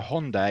in a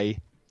Hyundai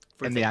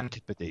in the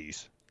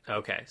Antipodes.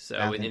 Okay,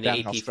 so in the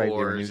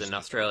AP4s in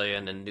Australia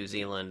and in New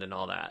Zealand and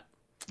all that.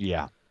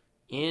 Yeah.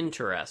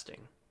 Interesting.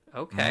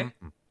 Okay.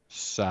 Mm-hmm.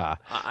 So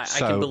I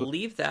can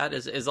believe that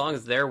as long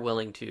as they're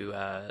willing to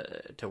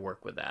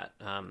work with that.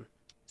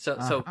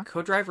 So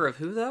co-driver of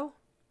who though?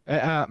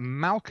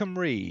 Malcolm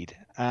Reed.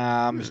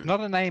 It's not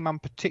a name I'm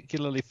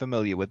particularly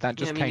familiar with. That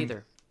just came.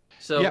 Neither.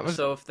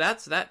 So if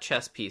that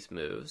chess piece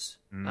moves,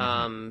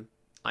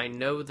 I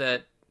know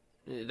that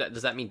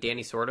does that mean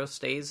Danny Sordo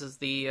stays as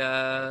the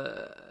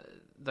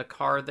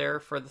car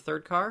there for the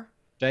third car?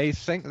 They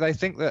think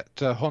that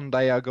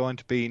Hyundai are going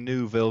to be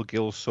Neuville,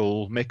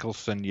 Gilsoul,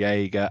 Mickelson,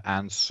 Jaeger,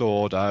 and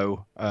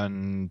Sordo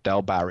and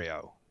Del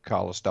Barrio.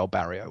 Carlos Del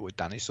Barrio with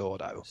Danny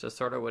Sordo. So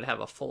Sordo would have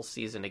a full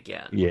season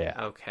again. Yeah.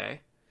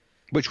 Okay.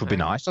 Which would be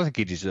nice. I think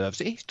he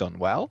deserves it. He's done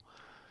well.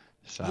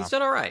 So. He's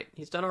done all right.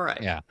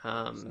 Yeah.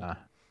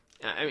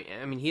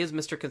 I mean, he is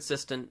Mr.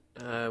 Consistent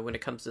when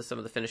it comes to some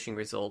of the finishing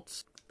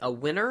results. A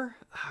winner,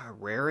 a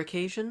rare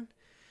occasion.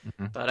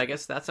 But I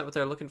guess that's not what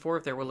they're looking for.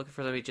 If they were looking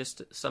for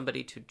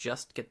somebody to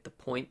just get the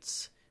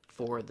points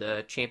for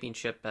the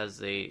championship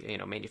as a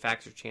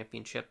manufacturer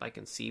championship, I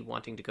can see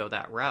wanting to go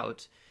that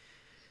route.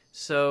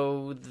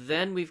 So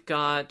then we've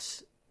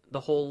got the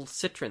whole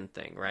Citroen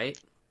thing, right?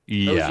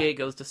 Yeah. Ogier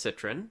goes to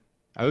Citroen.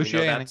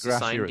 Ogier and that's a Ingrassia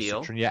signed at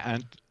deal. Citroen, yeah,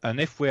 and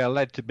if we are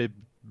led to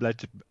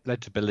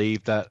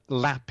believe that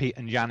Lappi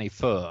and Yanni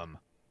Firm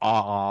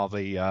are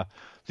the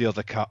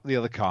other car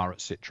at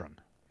Citroen.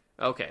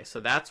 Okay, so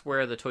that's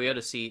where the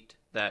Toyota seat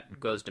that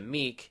goes to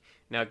Meek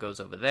now goes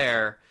over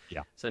there.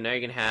 Yeah. So now you're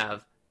going to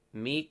have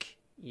Meek,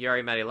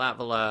 Jari-Matti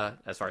Latvala,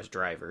 as far as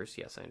drivers.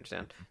 Yes, I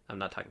understand. I'm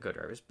not talking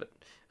co-drivers, but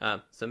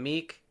so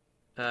Meek,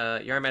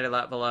 Jari-Matti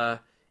Latvala,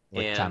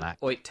 and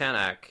Ott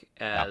Tanak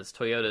as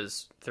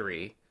Toyota's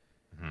 3.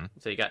 Mm-hmm.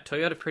 So you got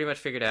Toyota pretty much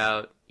figured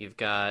out. You've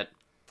got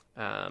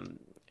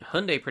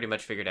Hyundai pretty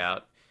much figured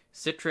out.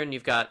 Citroen,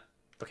 you've got,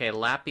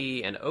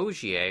 Lappi and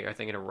Ogier. Are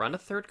they going to run a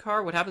third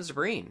car? What happens to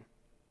Breen?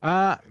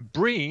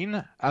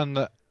 Breen, and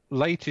the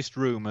latest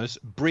rumours,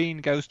 Breen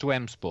goes to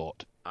M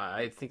Sport.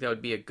 I think that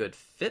would be a good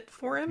fit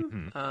for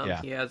him.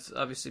 Yeah. He has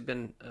obviously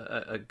been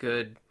a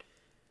good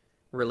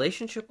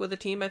relationship with the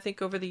team, I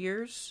think, over the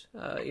years.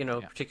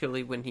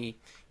 Particularly when he,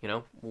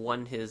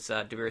 won his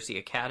WRC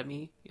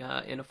Academy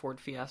in a Ford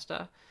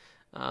Fiesta,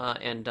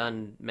 and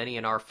done many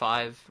an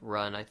R5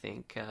 run, I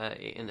think,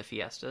 in the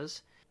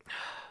Fiestas.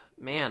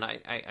 Man,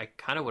 I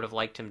kind of would have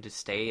liked him to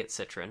stay at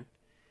Citroen.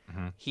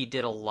 Mm-hmm. He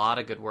did a lot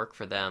of good work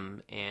for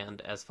them, and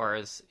as far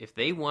as if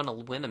they want to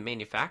win a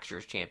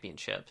manufacturer's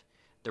championship,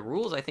 the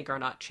rules, I think, are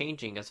not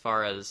changing as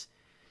far as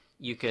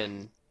you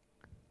can...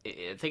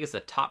 I think it's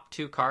the top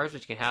 2 cars,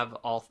 which you can have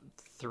all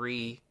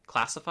 3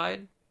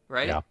 classified,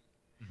 right? Yeah.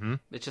 Mm-hmm.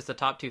 It's just the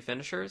top 2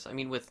 finishers. I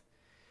mean,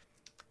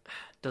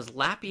 does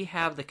Lappi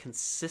have the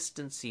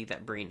consistency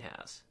that Breen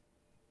has?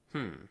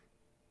 I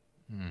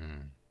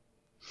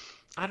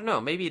don't know.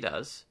 Maybe he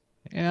does.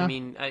 Yeah. I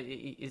mean,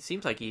 it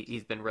seems like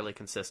he's been really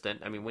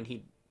consistent. I mean, when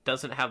he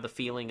doesn't have the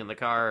feeling in the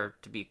car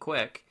to be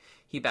quick,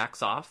 he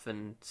backs off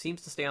and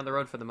seems to stay on the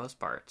road for the most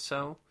part.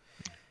 So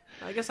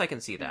I guess I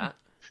can see that.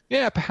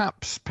 Yeah,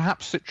 perhaps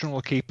Citroen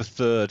will keep a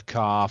third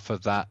car for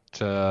that.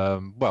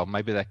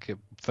 Maybe they could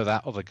for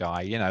that other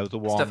guy. The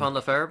one. Stefan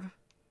Lefebvre?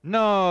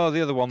 No,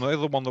 the other one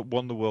that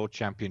won the world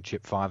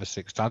championship 5 or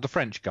 6 times. The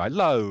French guy,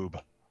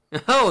 Loeb.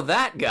 Oh,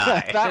 that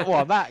guy. that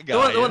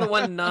guy. The one that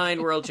won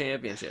 9 world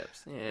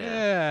championships.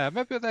 Yeah,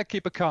 maybe they'll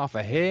keep a car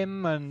for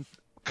him, and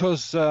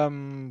because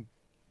who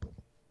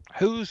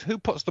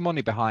puts the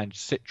money behind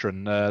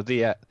Citroen?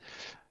 The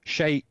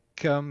Sheikh.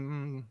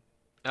 Khalid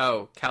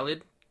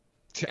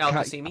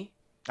Al-Qasimi?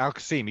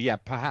 Al-Qasimi, yeah.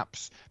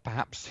 Perhaps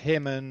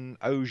him and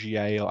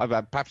Ogier,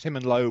 perhaps him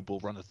and Loeb will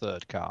run a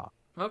third car.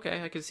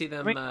 Okay, I can see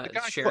them the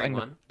sharing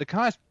one. The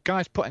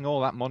guy's putting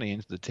all that money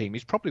into the team.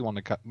 He's probably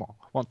want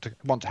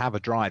to have a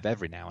drive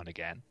every now and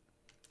again.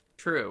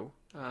 True.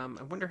 I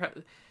wonder how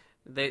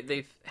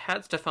they've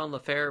had Stefan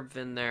Lefebvre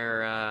in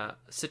their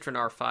Citroen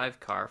R5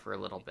 car for a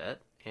little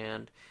bit,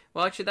 and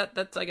actually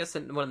that's I guess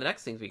one of the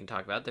next things we can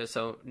talk about.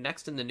 So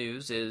next in the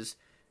news is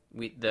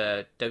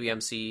the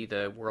WMC,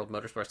 the World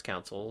Motorsports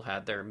Council,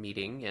 had their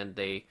meeting and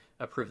they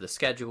approved the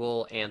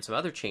schedule and some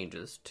other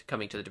changes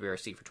coming to the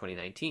WRC for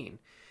 2019.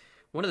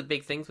 One of the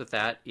big things with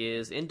that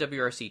is in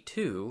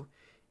WRC2,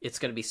 it's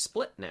going to be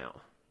split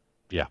now.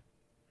 Yeah.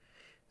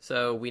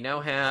 So we now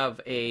have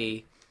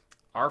a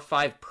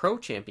R5 Pro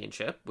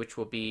Championship, which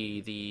will be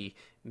the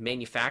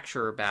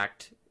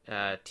manufacturer-backed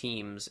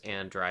teams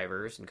and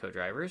drivers and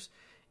co-drivers.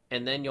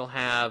 And then you'll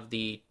have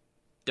the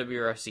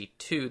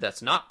WRC2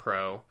 that's not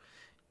pro,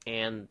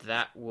 and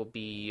that will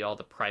be all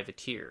the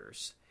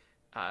privateers.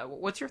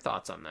 What's your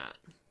thoughts on that?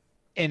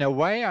 In a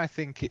way, I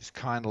think it's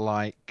kind of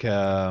like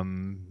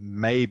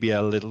maybe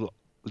a little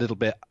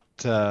bit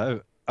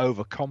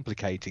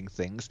overcomplicating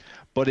things.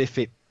 But if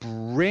it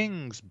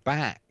brings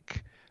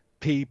back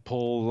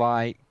people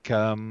like,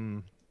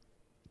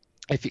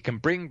 if it can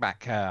bring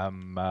back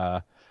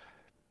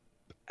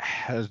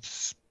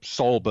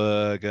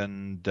Solberg,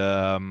 and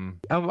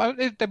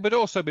there would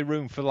also be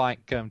room for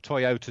like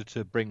Toyota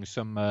to bring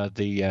some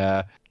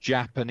the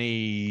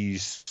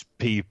Japanese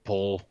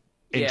people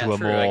into a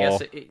more. I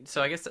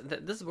guess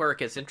this is where it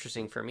gets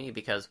interesting for me,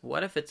 because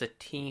what if it's a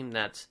team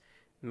that's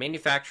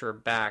manufacturer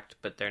backed,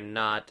 but they're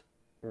not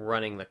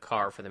running the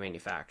car for the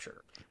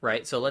manufacturer,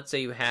 right? So let's say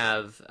you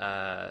have,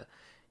 the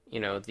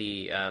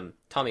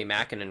Tommy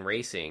Mäkinen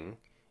Racing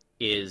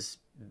is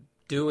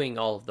doing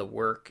all of the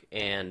work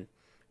and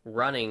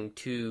running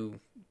to,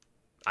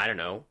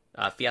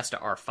 Fiesta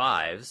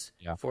R5s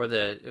for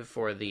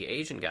the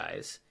Asian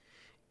guys,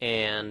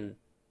 and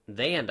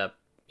they end up,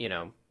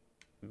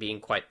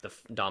 being quite the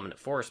dominant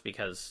force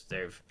because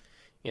they're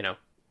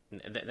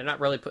not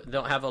really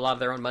don't have a lot of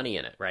their own money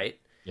in it, right?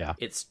 Yeah.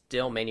 It's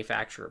still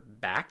manufacturer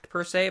backed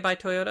per se by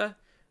Toyota,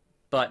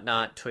 but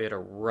not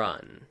Toyota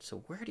run.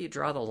 So where do you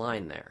draw the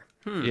line there?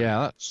 Yeah,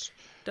 that's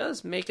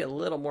does make it a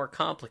little more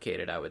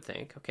complicated, I would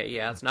think. Okay,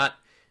 yeah, it's not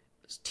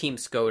Team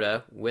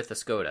Skoda with a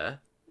Skoda,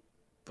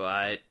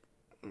 but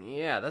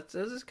yeah, this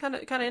is kind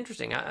of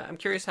interesting. I'm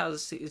curious to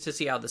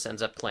see how this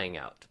ends up playing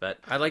out. But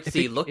I'd like to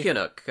see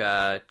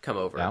Lukyanuk come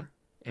over,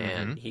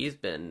 and he's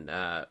been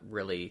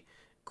really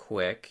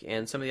quick,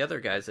 and some of the other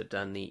guys have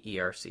done the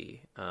ERC.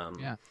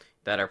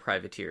 that are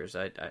privateers.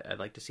 I'd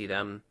like to see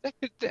them.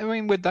 I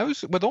mean, with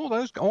all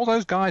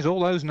those guys, all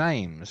those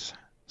names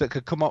that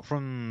could come up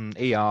from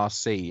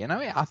ERC,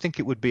 I think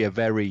it would be a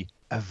very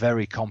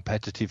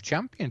competitive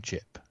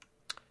championship.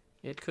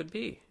 It could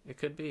be. It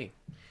could be.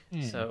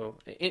 Yeah. So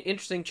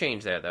interesting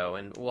change there, though,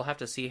 and we'll have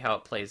to see how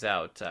it plays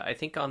out. I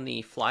think on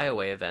the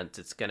flyaway event,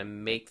 it's going to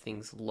make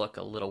things look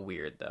a little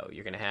weird, though.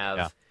 You're going to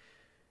have,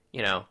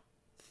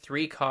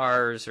 3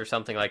 cars or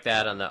something like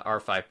that on the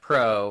R5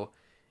 Pro,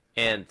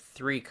 and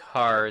 3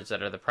 cars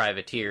that are the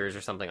privateers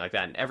or something like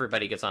that, and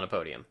everybody gets on a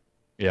podium.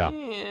 Yeah.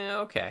 Yeah.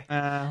 Okay.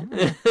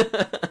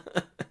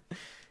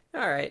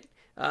 All right.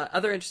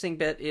 Other interesting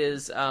bit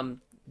is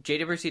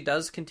JWRC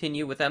does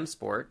continue with M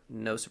Sport.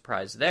 No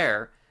surprise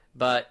there.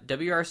 But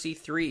WRC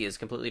 3 is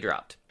completely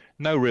dropped.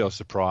 No real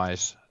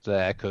surprise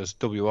there, because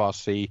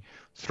WRC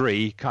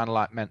 3 kind of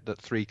like meant that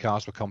 3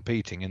 cars were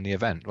competing in the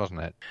event,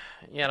 wasn't it?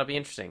 Yeah, it'll be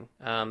interesting.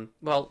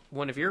 Well,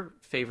 one of your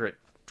favorite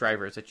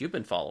drivers that you've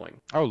been following.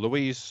 Oh,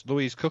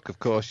 Louise Cook, of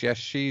course. Yes,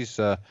 she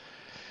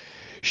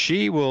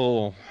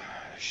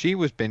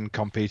was been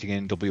competing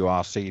in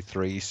WRC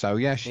 3, so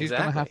yeah, she's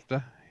going to have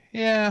to.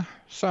 Yeah.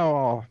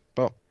 So,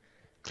 but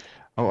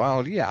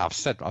well, yeah, I've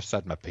said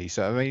my piece.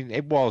 I mean,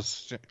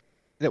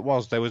 there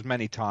was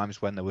many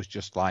times when there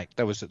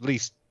was at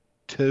least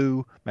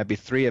 2, maybe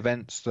 3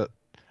 events that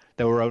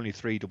there were only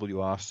 3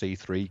 WRC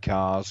 3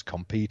 cars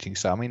competing.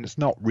 So I mean, it's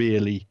not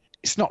really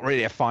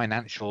a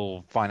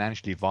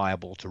financially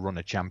viable to run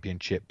a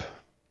championship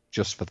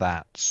just for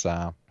that.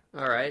 So.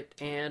 All right,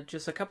 and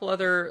just a couple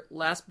other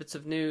last bits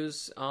of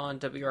news on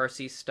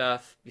WRC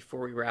stuff before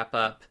we wrap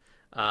up.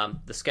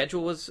 The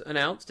schedule was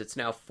announced. It's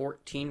now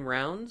 14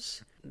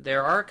 rounds.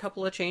 There are a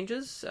couple of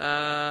changes.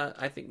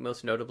 I think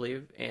most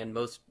notably, and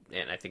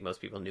I think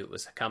most people knew it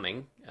was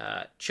coming.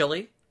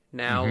 Chile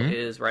now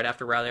is right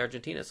after Rally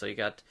Argentina, so you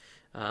got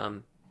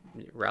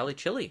Rally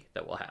Chile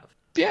that we'll have.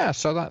 Yeah,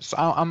 so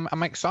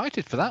I'm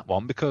excited for that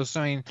one, because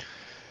I mean,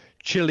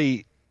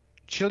 Chile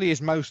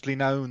is mostly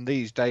known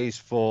these days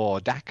for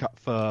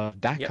Dakar.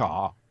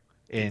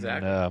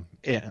 Yep.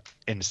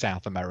 In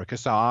South America,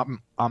 so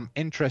I'm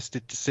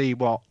interested to see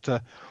what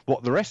the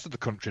rest of the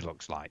country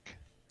looks like.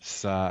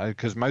 So,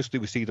 because mostly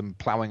we see them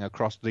plowing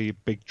across the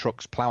big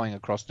trucks, plowing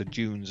across the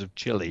dunes of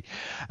Chile,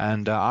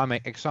 and I'm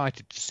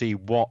excited to see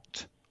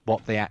what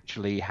they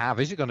actually have.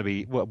 Is it going to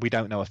be? Well, we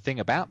don't know a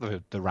thing about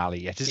the rally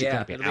yet. Is it going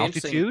to be an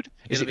altitude?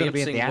 Is it going to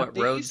be in the Andes? What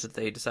roads that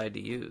they decide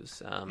to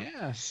use?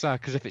 Yes,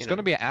 because if it's going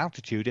to be at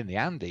altitude in the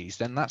Andes,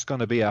 then that's going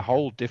to be a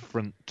whole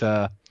different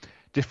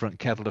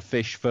kettle of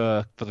fish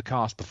for the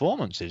car's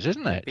performances,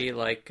 isn't it? It'd be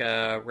like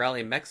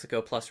Rally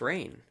Mexico plus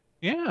rain.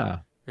 Yeah.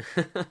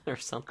 Or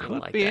something could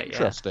like be that.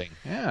 Interesting.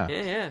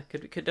 Yeah.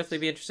 Could definitely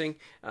be interesting.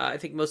 I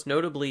think most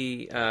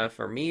notably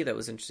for me that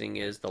was interesting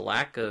is the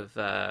lack of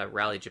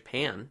Rally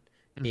Japan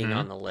being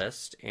on the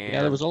list. And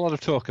yeah, there was a lot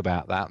of talk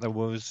about that. There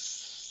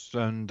was,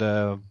 and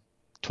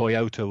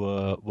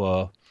Toyota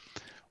were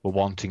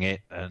wanting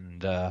it,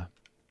 and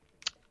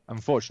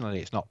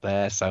unfortunately it's not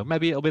there. So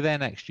maybe it'll be there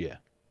next year.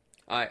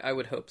 I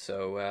would hope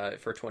so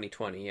for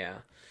 2020. Yeah.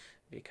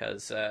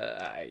 Because,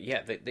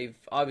 they've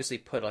obviously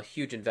put a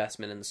huge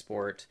investment in the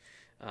sport.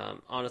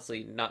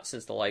 Honestly, not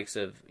since the likes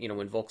of,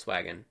 when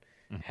Volkswagen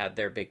had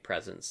their big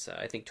presence.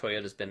 I think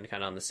Toyota's been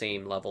kind of on the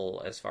same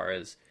level as far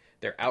as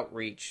their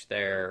outreach,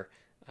 their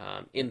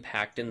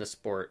impact in the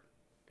sport.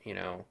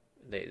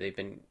 They've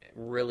been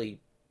really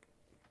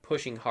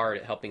pushing hard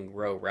at helping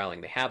grow rallying.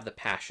 They have the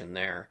passion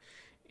there.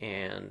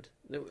 And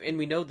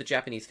we know the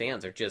Japanese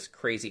fans are just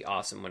crazy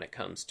awesome when it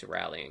comes to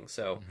rallying.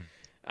 So...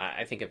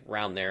 I think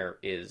around there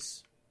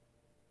is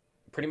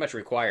pretty much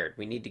required.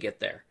 We need to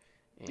get there.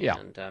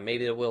 And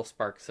maybe it will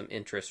spark some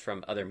interest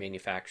from other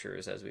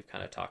manufacturers, as we've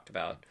kind of talked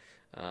about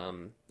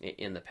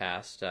in the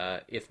past.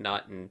 If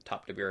not in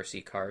top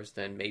WRC cars,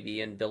 then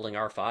maybe in building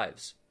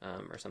R5s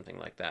or something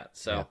like that.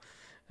 So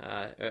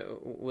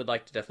would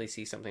like to definitely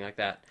see something like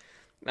that.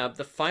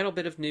 The final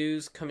bit of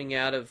news coming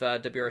out of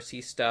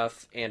WRC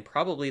stuff, and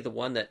probably the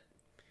one that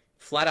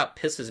flat out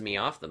pisses me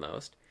off the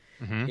most,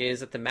 is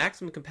that the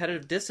maximum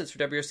competitive distance for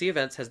WRC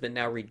events has been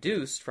now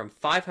reduced from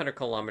 500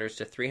 kilometers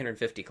to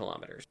 350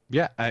 kilometers.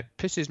 Yeah, it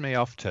pisses me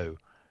off too,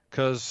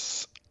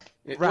 because...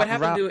 What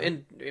happened to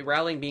in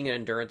rallying being an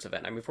endurance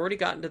event? I mean, we've already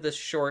gotten to this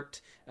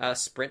short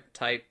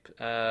sprint-type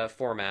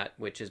format,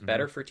 which is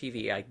better for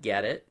TV. I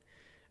get it.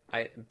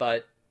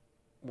 But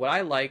what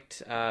I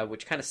liked,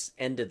 which kind of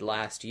ended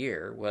last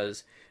year,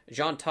 was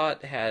Jean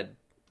Todt had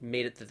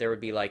made it that there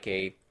would be like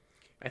I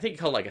think he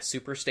called like a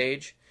super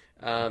stage,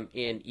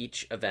 in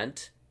each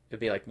event. It would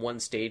be like one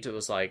stage that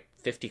was like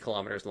 50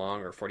 kilometers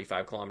long or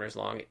 45 kilometers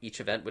long. Each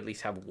event would at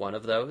least have one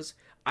of those.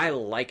 I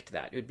liked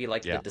that. It would be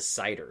like the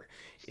decider.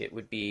 It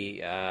would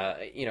be,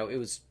 it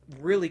was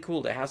really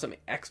cool to have something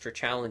extra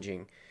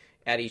challenging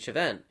at each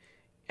event.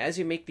 As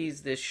you make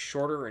this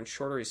shorter and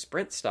shorter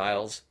sprint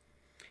styles,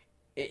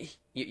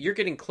 you're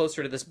getting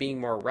closer to this being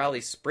more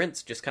rally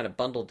sprints just kind of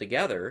bundled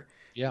together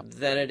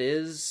than it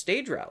is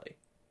stage rally.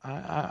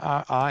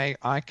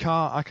 I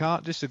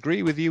can't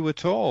disagree with you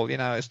at all.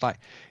 It's like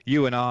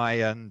you and I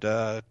and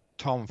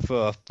Tom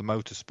Firth, the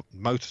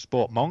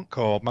motorsport monk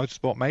or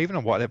motorsport maven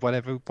or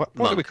whatever. What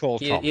do we call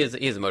Tom? He is a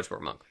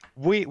motorsport monk.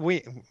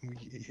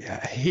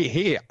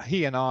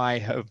 He and I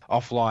have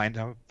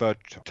offline but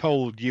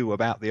told you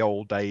about the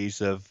old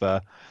days of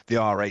the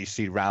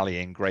RAC rally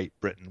in Great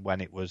Britain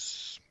when it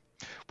was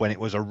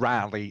a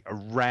rally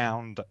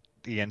around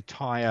the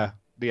entire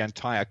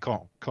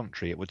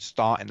country. It would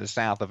start in the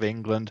south of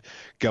England,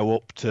 go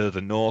up to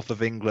the north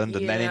of England,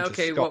 and then into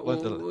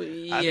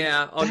Scotland.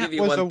 I'll give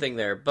you one thing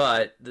there,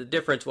 but the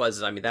difference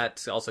was, I mean,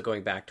 that's also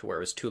going back to where it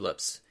was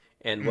tulips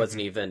and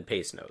wasn't even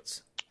pace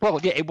notes. Well,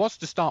 yeah, it was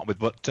to start with,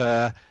 but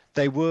there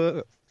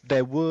were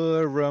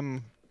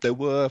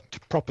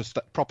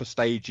proper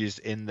stages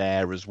in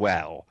there as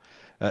well.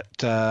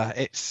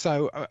 It's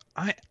so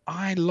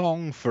I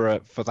long for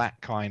that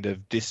kind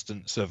of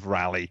distance of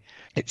rally.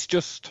 It's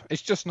just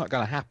not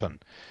going to happen.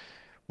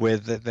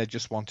 They're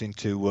just wanting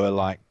to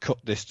like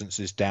cut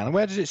distances down. And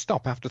where does it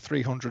stop after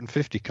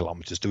 350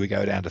 kilometers? Do we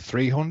go down to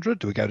 300?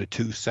 Do we go to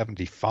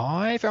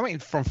 275? I mean,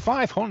 from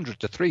 500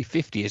 to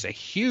 350 is a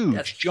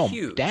huge jump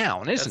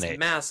down, isn't it? That's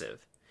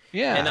massive.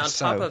 Yeah. And on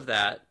top of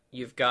that,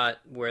 you've got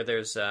where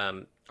there's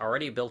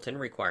already a built-in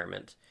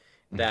requirement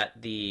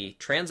that the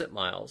transit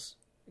miles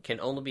can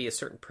only be a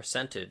certain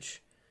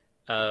percentage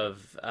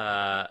of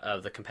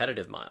the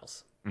competitive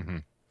miles. Mm-hmm.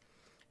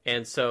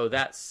 And so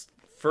that's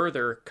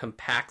further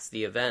compacts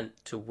the event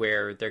to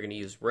where they're going to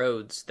use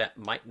roads that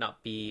might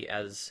not be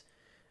as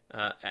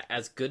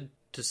good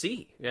to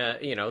see.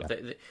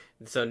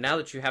 So now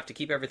that you have to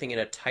keep everything in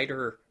a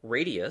tighter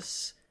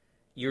radius,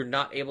 you're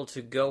not able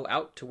to go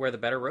out to where the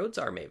better roads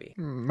are, maybe.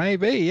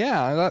 Maybe,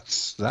 yeah.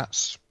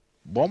 That's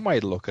one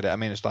way to look at it. I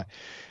mean, it's like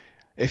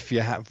if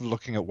you have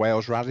looking at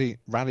Wales Rally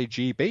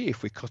GB,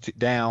 if we cut it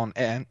down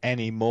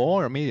any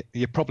more, I mean,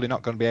 you're probably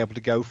not going to be able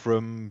to go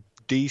from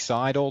D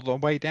side all the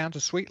way down to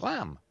Sweet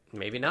Lamb.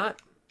 Maybe not.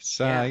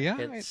 So yeah,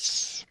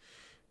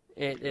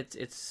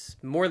 it's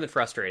more than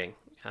frustrating.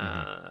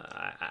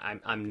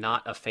 I'm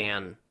not a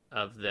fan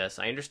of this.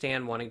 I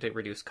understand wanting to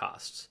reduce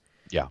costs.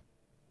 Yeah.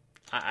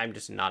 I'm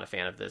just not a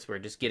fan of this. We're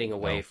just getting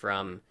away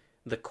from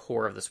the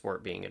core of the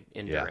sport being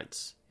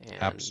endurance. Yeah.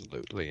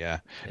 Absolutely, yeah.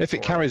 If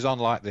it carries on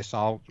like this,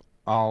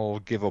 I'll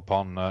give up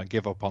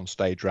on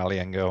stage rally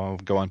and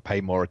go and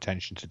pay more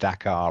attention to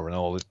Dakar and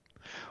all the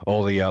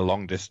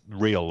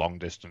real long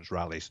distance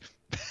rallies.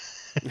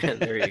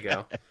 There you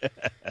go.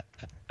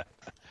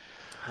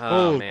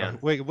 Oh man,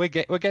 we're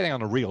getting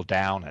on a real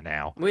downer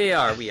now. We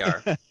are.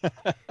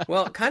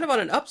 Well, kind of on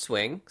an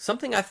upswing.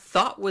 Something I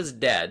thought was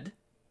dead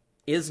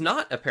is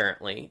not,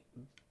 apparently,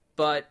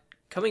 but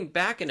coming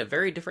back in a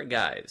very different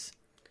guise.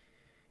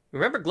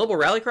 Remember Global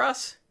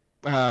Rallycross?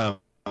 I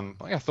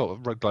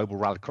thought Global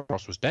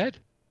Rallycross was dead.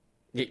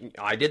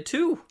 I did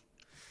too.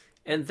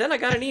 And then I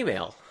got an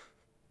email.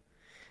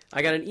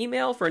 I got an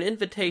email for an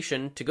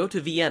invitation to go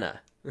to Vienna.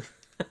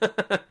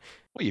 Well,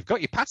 you've got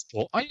your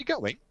passport. Are you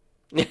going?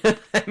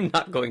 I'm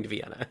not going to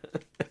Vienna.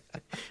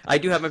 I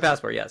do have my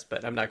passport, yes,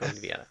 but I'm not going to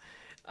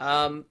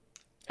Vienna.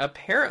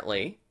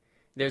 Apparently,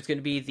 there's going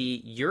to be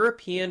the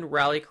European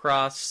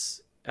Rallycross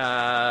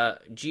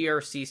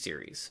GRC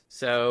series.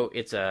 So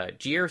it's a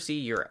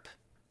GRC Europe.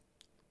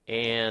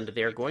 And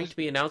they're going to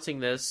be announcing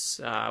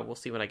this. We'll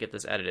see when I get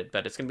this edited,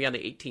 but it's going to be on the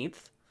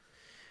 18th.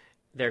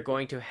 They're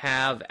going to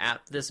have,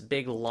 at this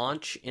big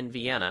launch in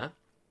Vienna,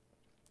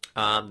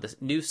 the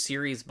new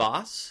series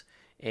boss,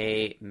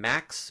 a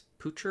Max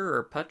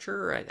Putcher.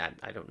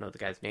 I don't know the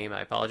guy's name.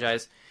 I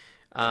apologize.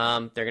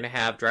 They're going to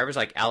have drivers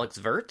like Alex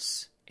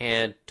Wirtz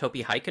and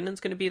Topi Heikkinen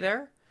is going to be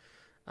there,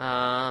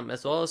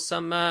 as well as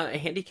some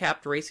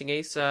handicapped racing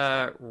ace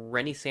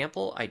Rennie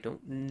Sample. I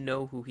don't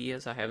know who he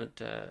is. I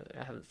haven't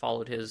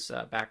followed his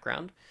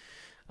background.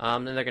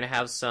 Then they're going to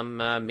have some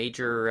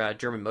major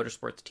German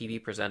motorsports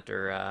TV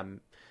presenter.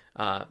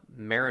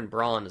 Maren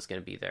Braun is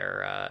going to be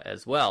there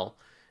as well.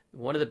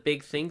 One of the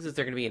big things is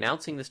they're going to be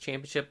announcing this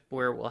championship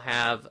where we'll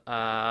have,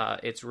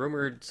 it's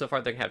rumored so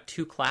far they're going to have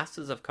two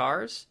classes of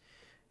cars.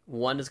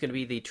 One is going to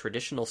be the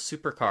traditional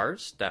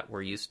supercars that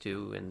we're used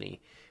to in the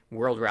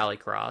World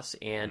Rallycross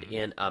and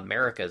in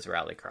America's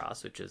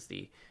Rallycross, which is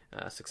the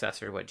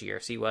successor to what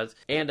GRC was.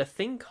 And a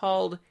thing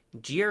called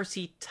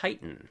GRC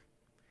Titan,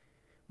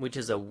 which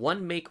is a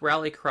one-make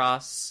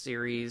rallycross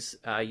series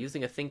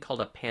using a thing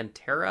called a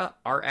Pantera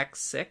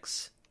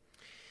RX-6.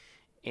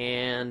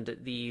 And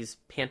these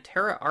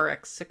Pantera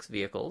RX-6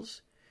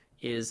 vehicles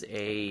is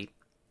a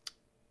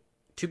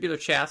tubular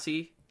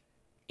chassis,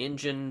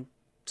 engine,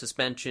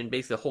 suspension,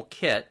 basically the whole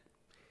kit,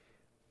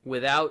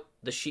 without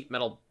the sheet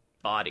metal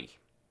body,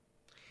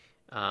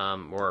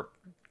 or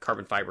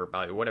carbon fiber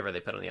body, or whatever they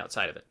put on the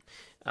outside of it.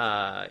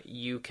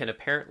 You can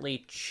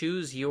apparently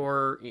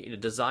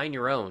design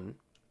your own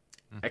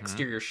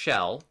exterior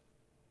shell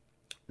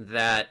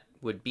that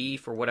would be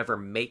for whatever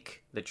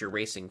make that you're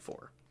racing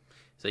for.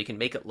 So you can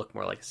make it look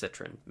more like a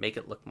Citroen, make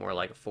it look more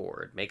like a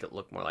Ford, make it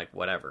look more like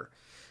whatever,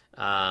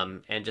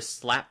 and just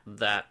slap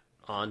that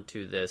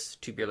onto this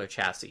tubular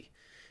chassis.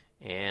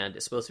 And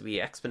it's supposed to be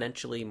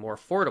exponentially more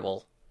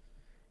affordable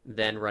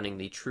than running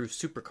the true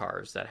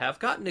supercars that have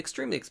gotten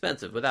extremely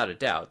expensive, without a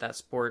doubt. That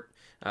sport,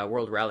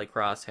 World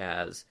Rallycross,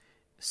 has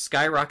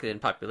skyrocketed in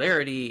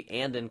popularity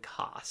and in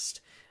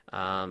cost.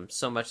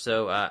 So much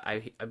so,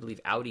 I believe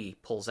Audi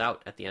pulls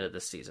out at the end of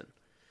this season.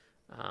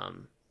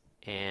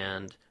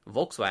 And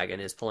Volkswagen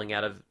is pulling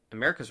out of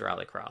America's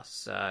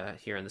Rallycross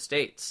here in the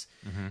States.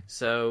 Mm-hmm.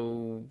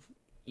 So,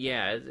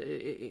 yeah,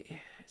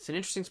 it's an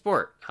interesting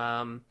sport.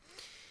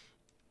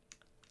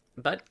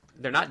 But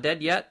they're not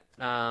dead yet.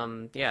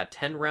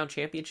 10-round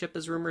championship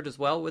is rumored as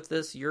well with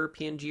this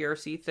European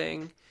GRC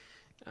thing.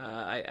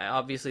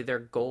 Obviously, their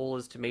goal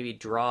is to maybe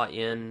draw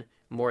in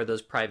more of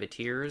those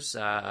privateers.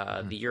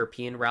 The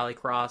European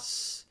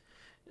Rallycross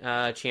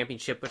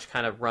championship, which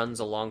kind of runs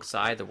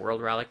alongside the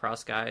World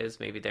Rallycross guys.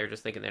 Maybe they're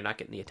just thinking they're not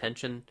getting the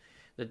attention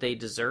that they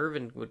deserve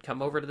and would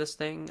come over to this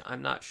thing.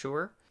 I'm not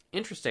sure.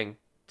 Interesting,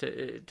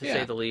 to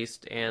say the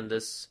least. And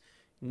this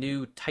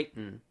new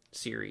Titan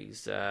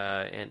series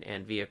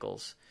and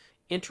vehicles.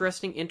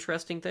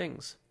 Interesting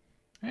things.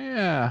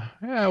 Yeah.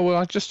 Well,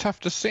 I just have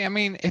to see. I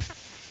mean,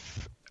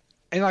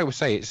 and I would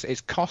say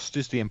it's cost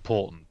is the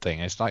important thing.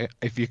 It's like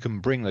if you can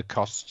bring the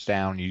costs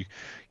down, you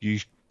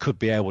could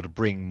be able to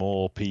bring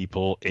more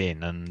people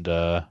in, and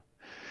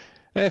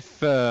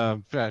if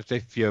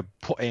you're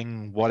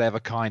putting whatever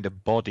kind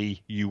of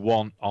body you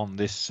want on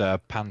this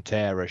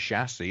Pantera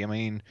chassis, I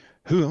mean,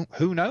 who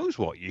knows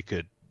what you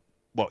could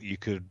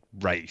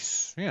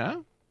race?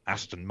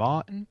 Aston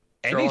Martin.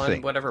 Throw anything.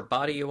 on whatever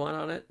body you want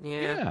on it.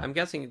 Yeah. I'm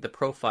guessing the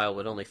profile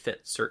would only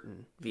fit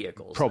certain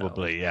vehicles.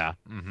 Probably, though. Yeah.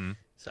 Mm-hmm.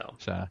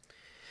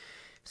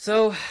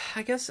 So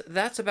I guess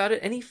that's about it.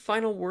 Any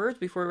final words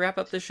before we wrap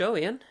up the show,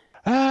 Ian?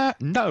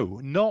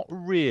 No, not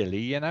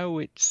really.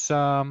 It's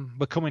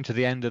we're coming to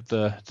the end of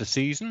the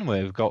season.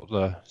 We've got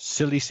the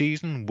silly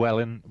season well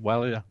in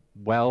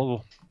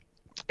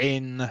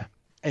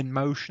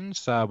motion.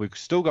 So we've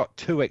still got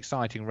 2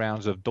 exciting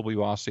rounds of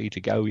WRC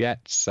to go yet.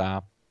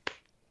 So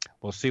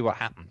we'll see what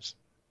happens.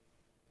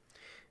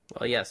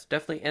 Well, yes,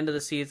 definitely end of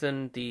the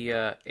season.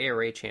 The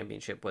ARA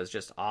Championship was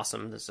just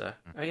awesome. This,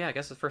 I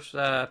guess the first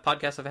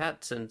podcast I've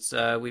had since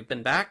we've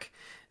been back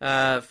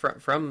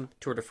from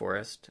Tour de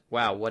Forest.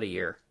 Wow, what a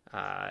year!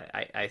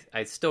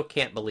 I still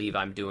can't believe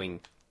I'm doing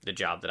the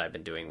job that I've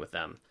been doing with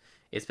them.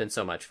 It's been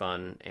so much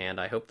fun, and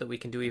I hope that we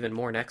can do even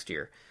more next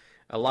year.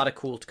 A lot of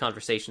cool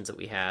conversations that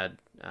we had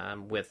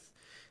with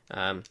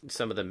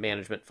some of the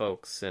management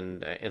folks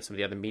and some of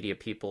the other media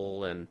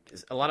people, and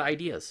a lot of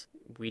ideas.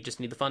 We just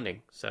need the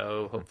funding.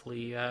 So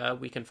hopefully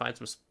we can find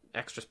some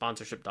extra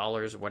sponsorship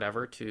dollars or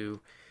whatever to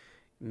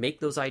make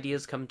those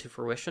ideas come to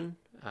fruition.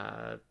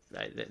 There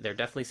are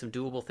definitely some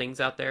doable things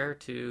out there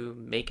to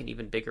make an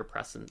even bigger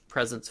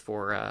presence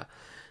for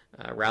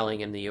rallying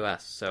in the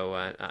U.S. So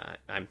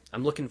I'm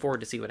looking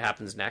forward to see what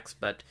happens next,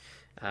 but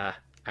I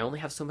only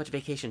have so much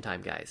vacation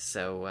time, guys.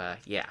 So,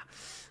 yeah.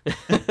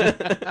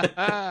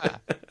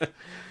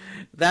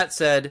 That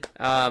said,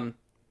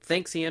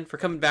 thanks, Ian, for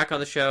coming back on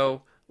the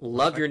show.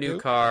 Love your new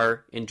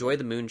car. Enjoy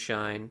the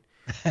moonshine.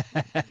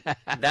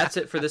 That's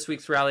it for this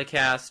week's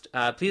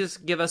Rallycast. Please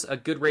give us a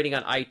good rating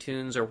on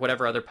iTunes or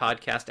whatever other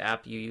podcast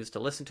app you use to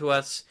listen to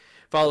us.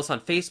 Follow us on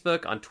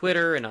Facebook, on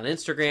Twitter, and on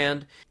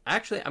Instagram.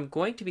 Actually, I'm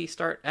going to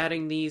start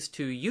adding these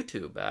to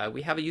YouTube.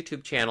 We have a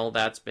YouTube channel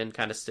that's been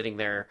kind of sitting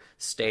there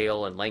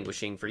stale and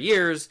languishing for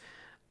years.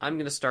 I'm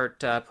going to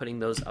start putting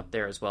those up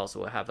there as well, so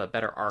we'll have a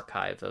better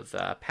archive of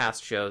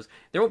past shows.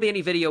 There won't be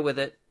any video with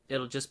it.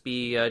 It'll just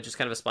be just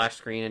kind of a splash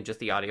screen and just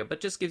the audio, but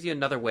just gives you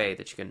another way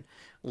that you can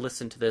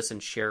listen to this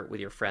and share it with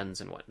your friends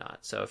and whatnot.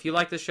 So if you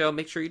like the show,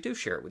 make sure you do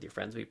share it with your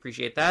friends. We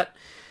appreciate that.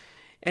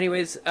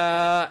 Anyways,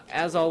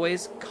 as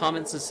always,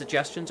 comments and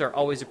suggestions are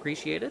always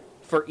appreciated.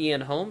 For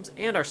Ian Holmes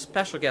and our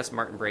special guest,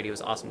 Martin Brady, it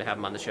was awesome to have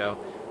him on the show.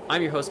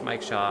 I'm your host,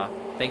 Mike Shaw.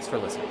 Thanks for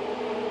listening.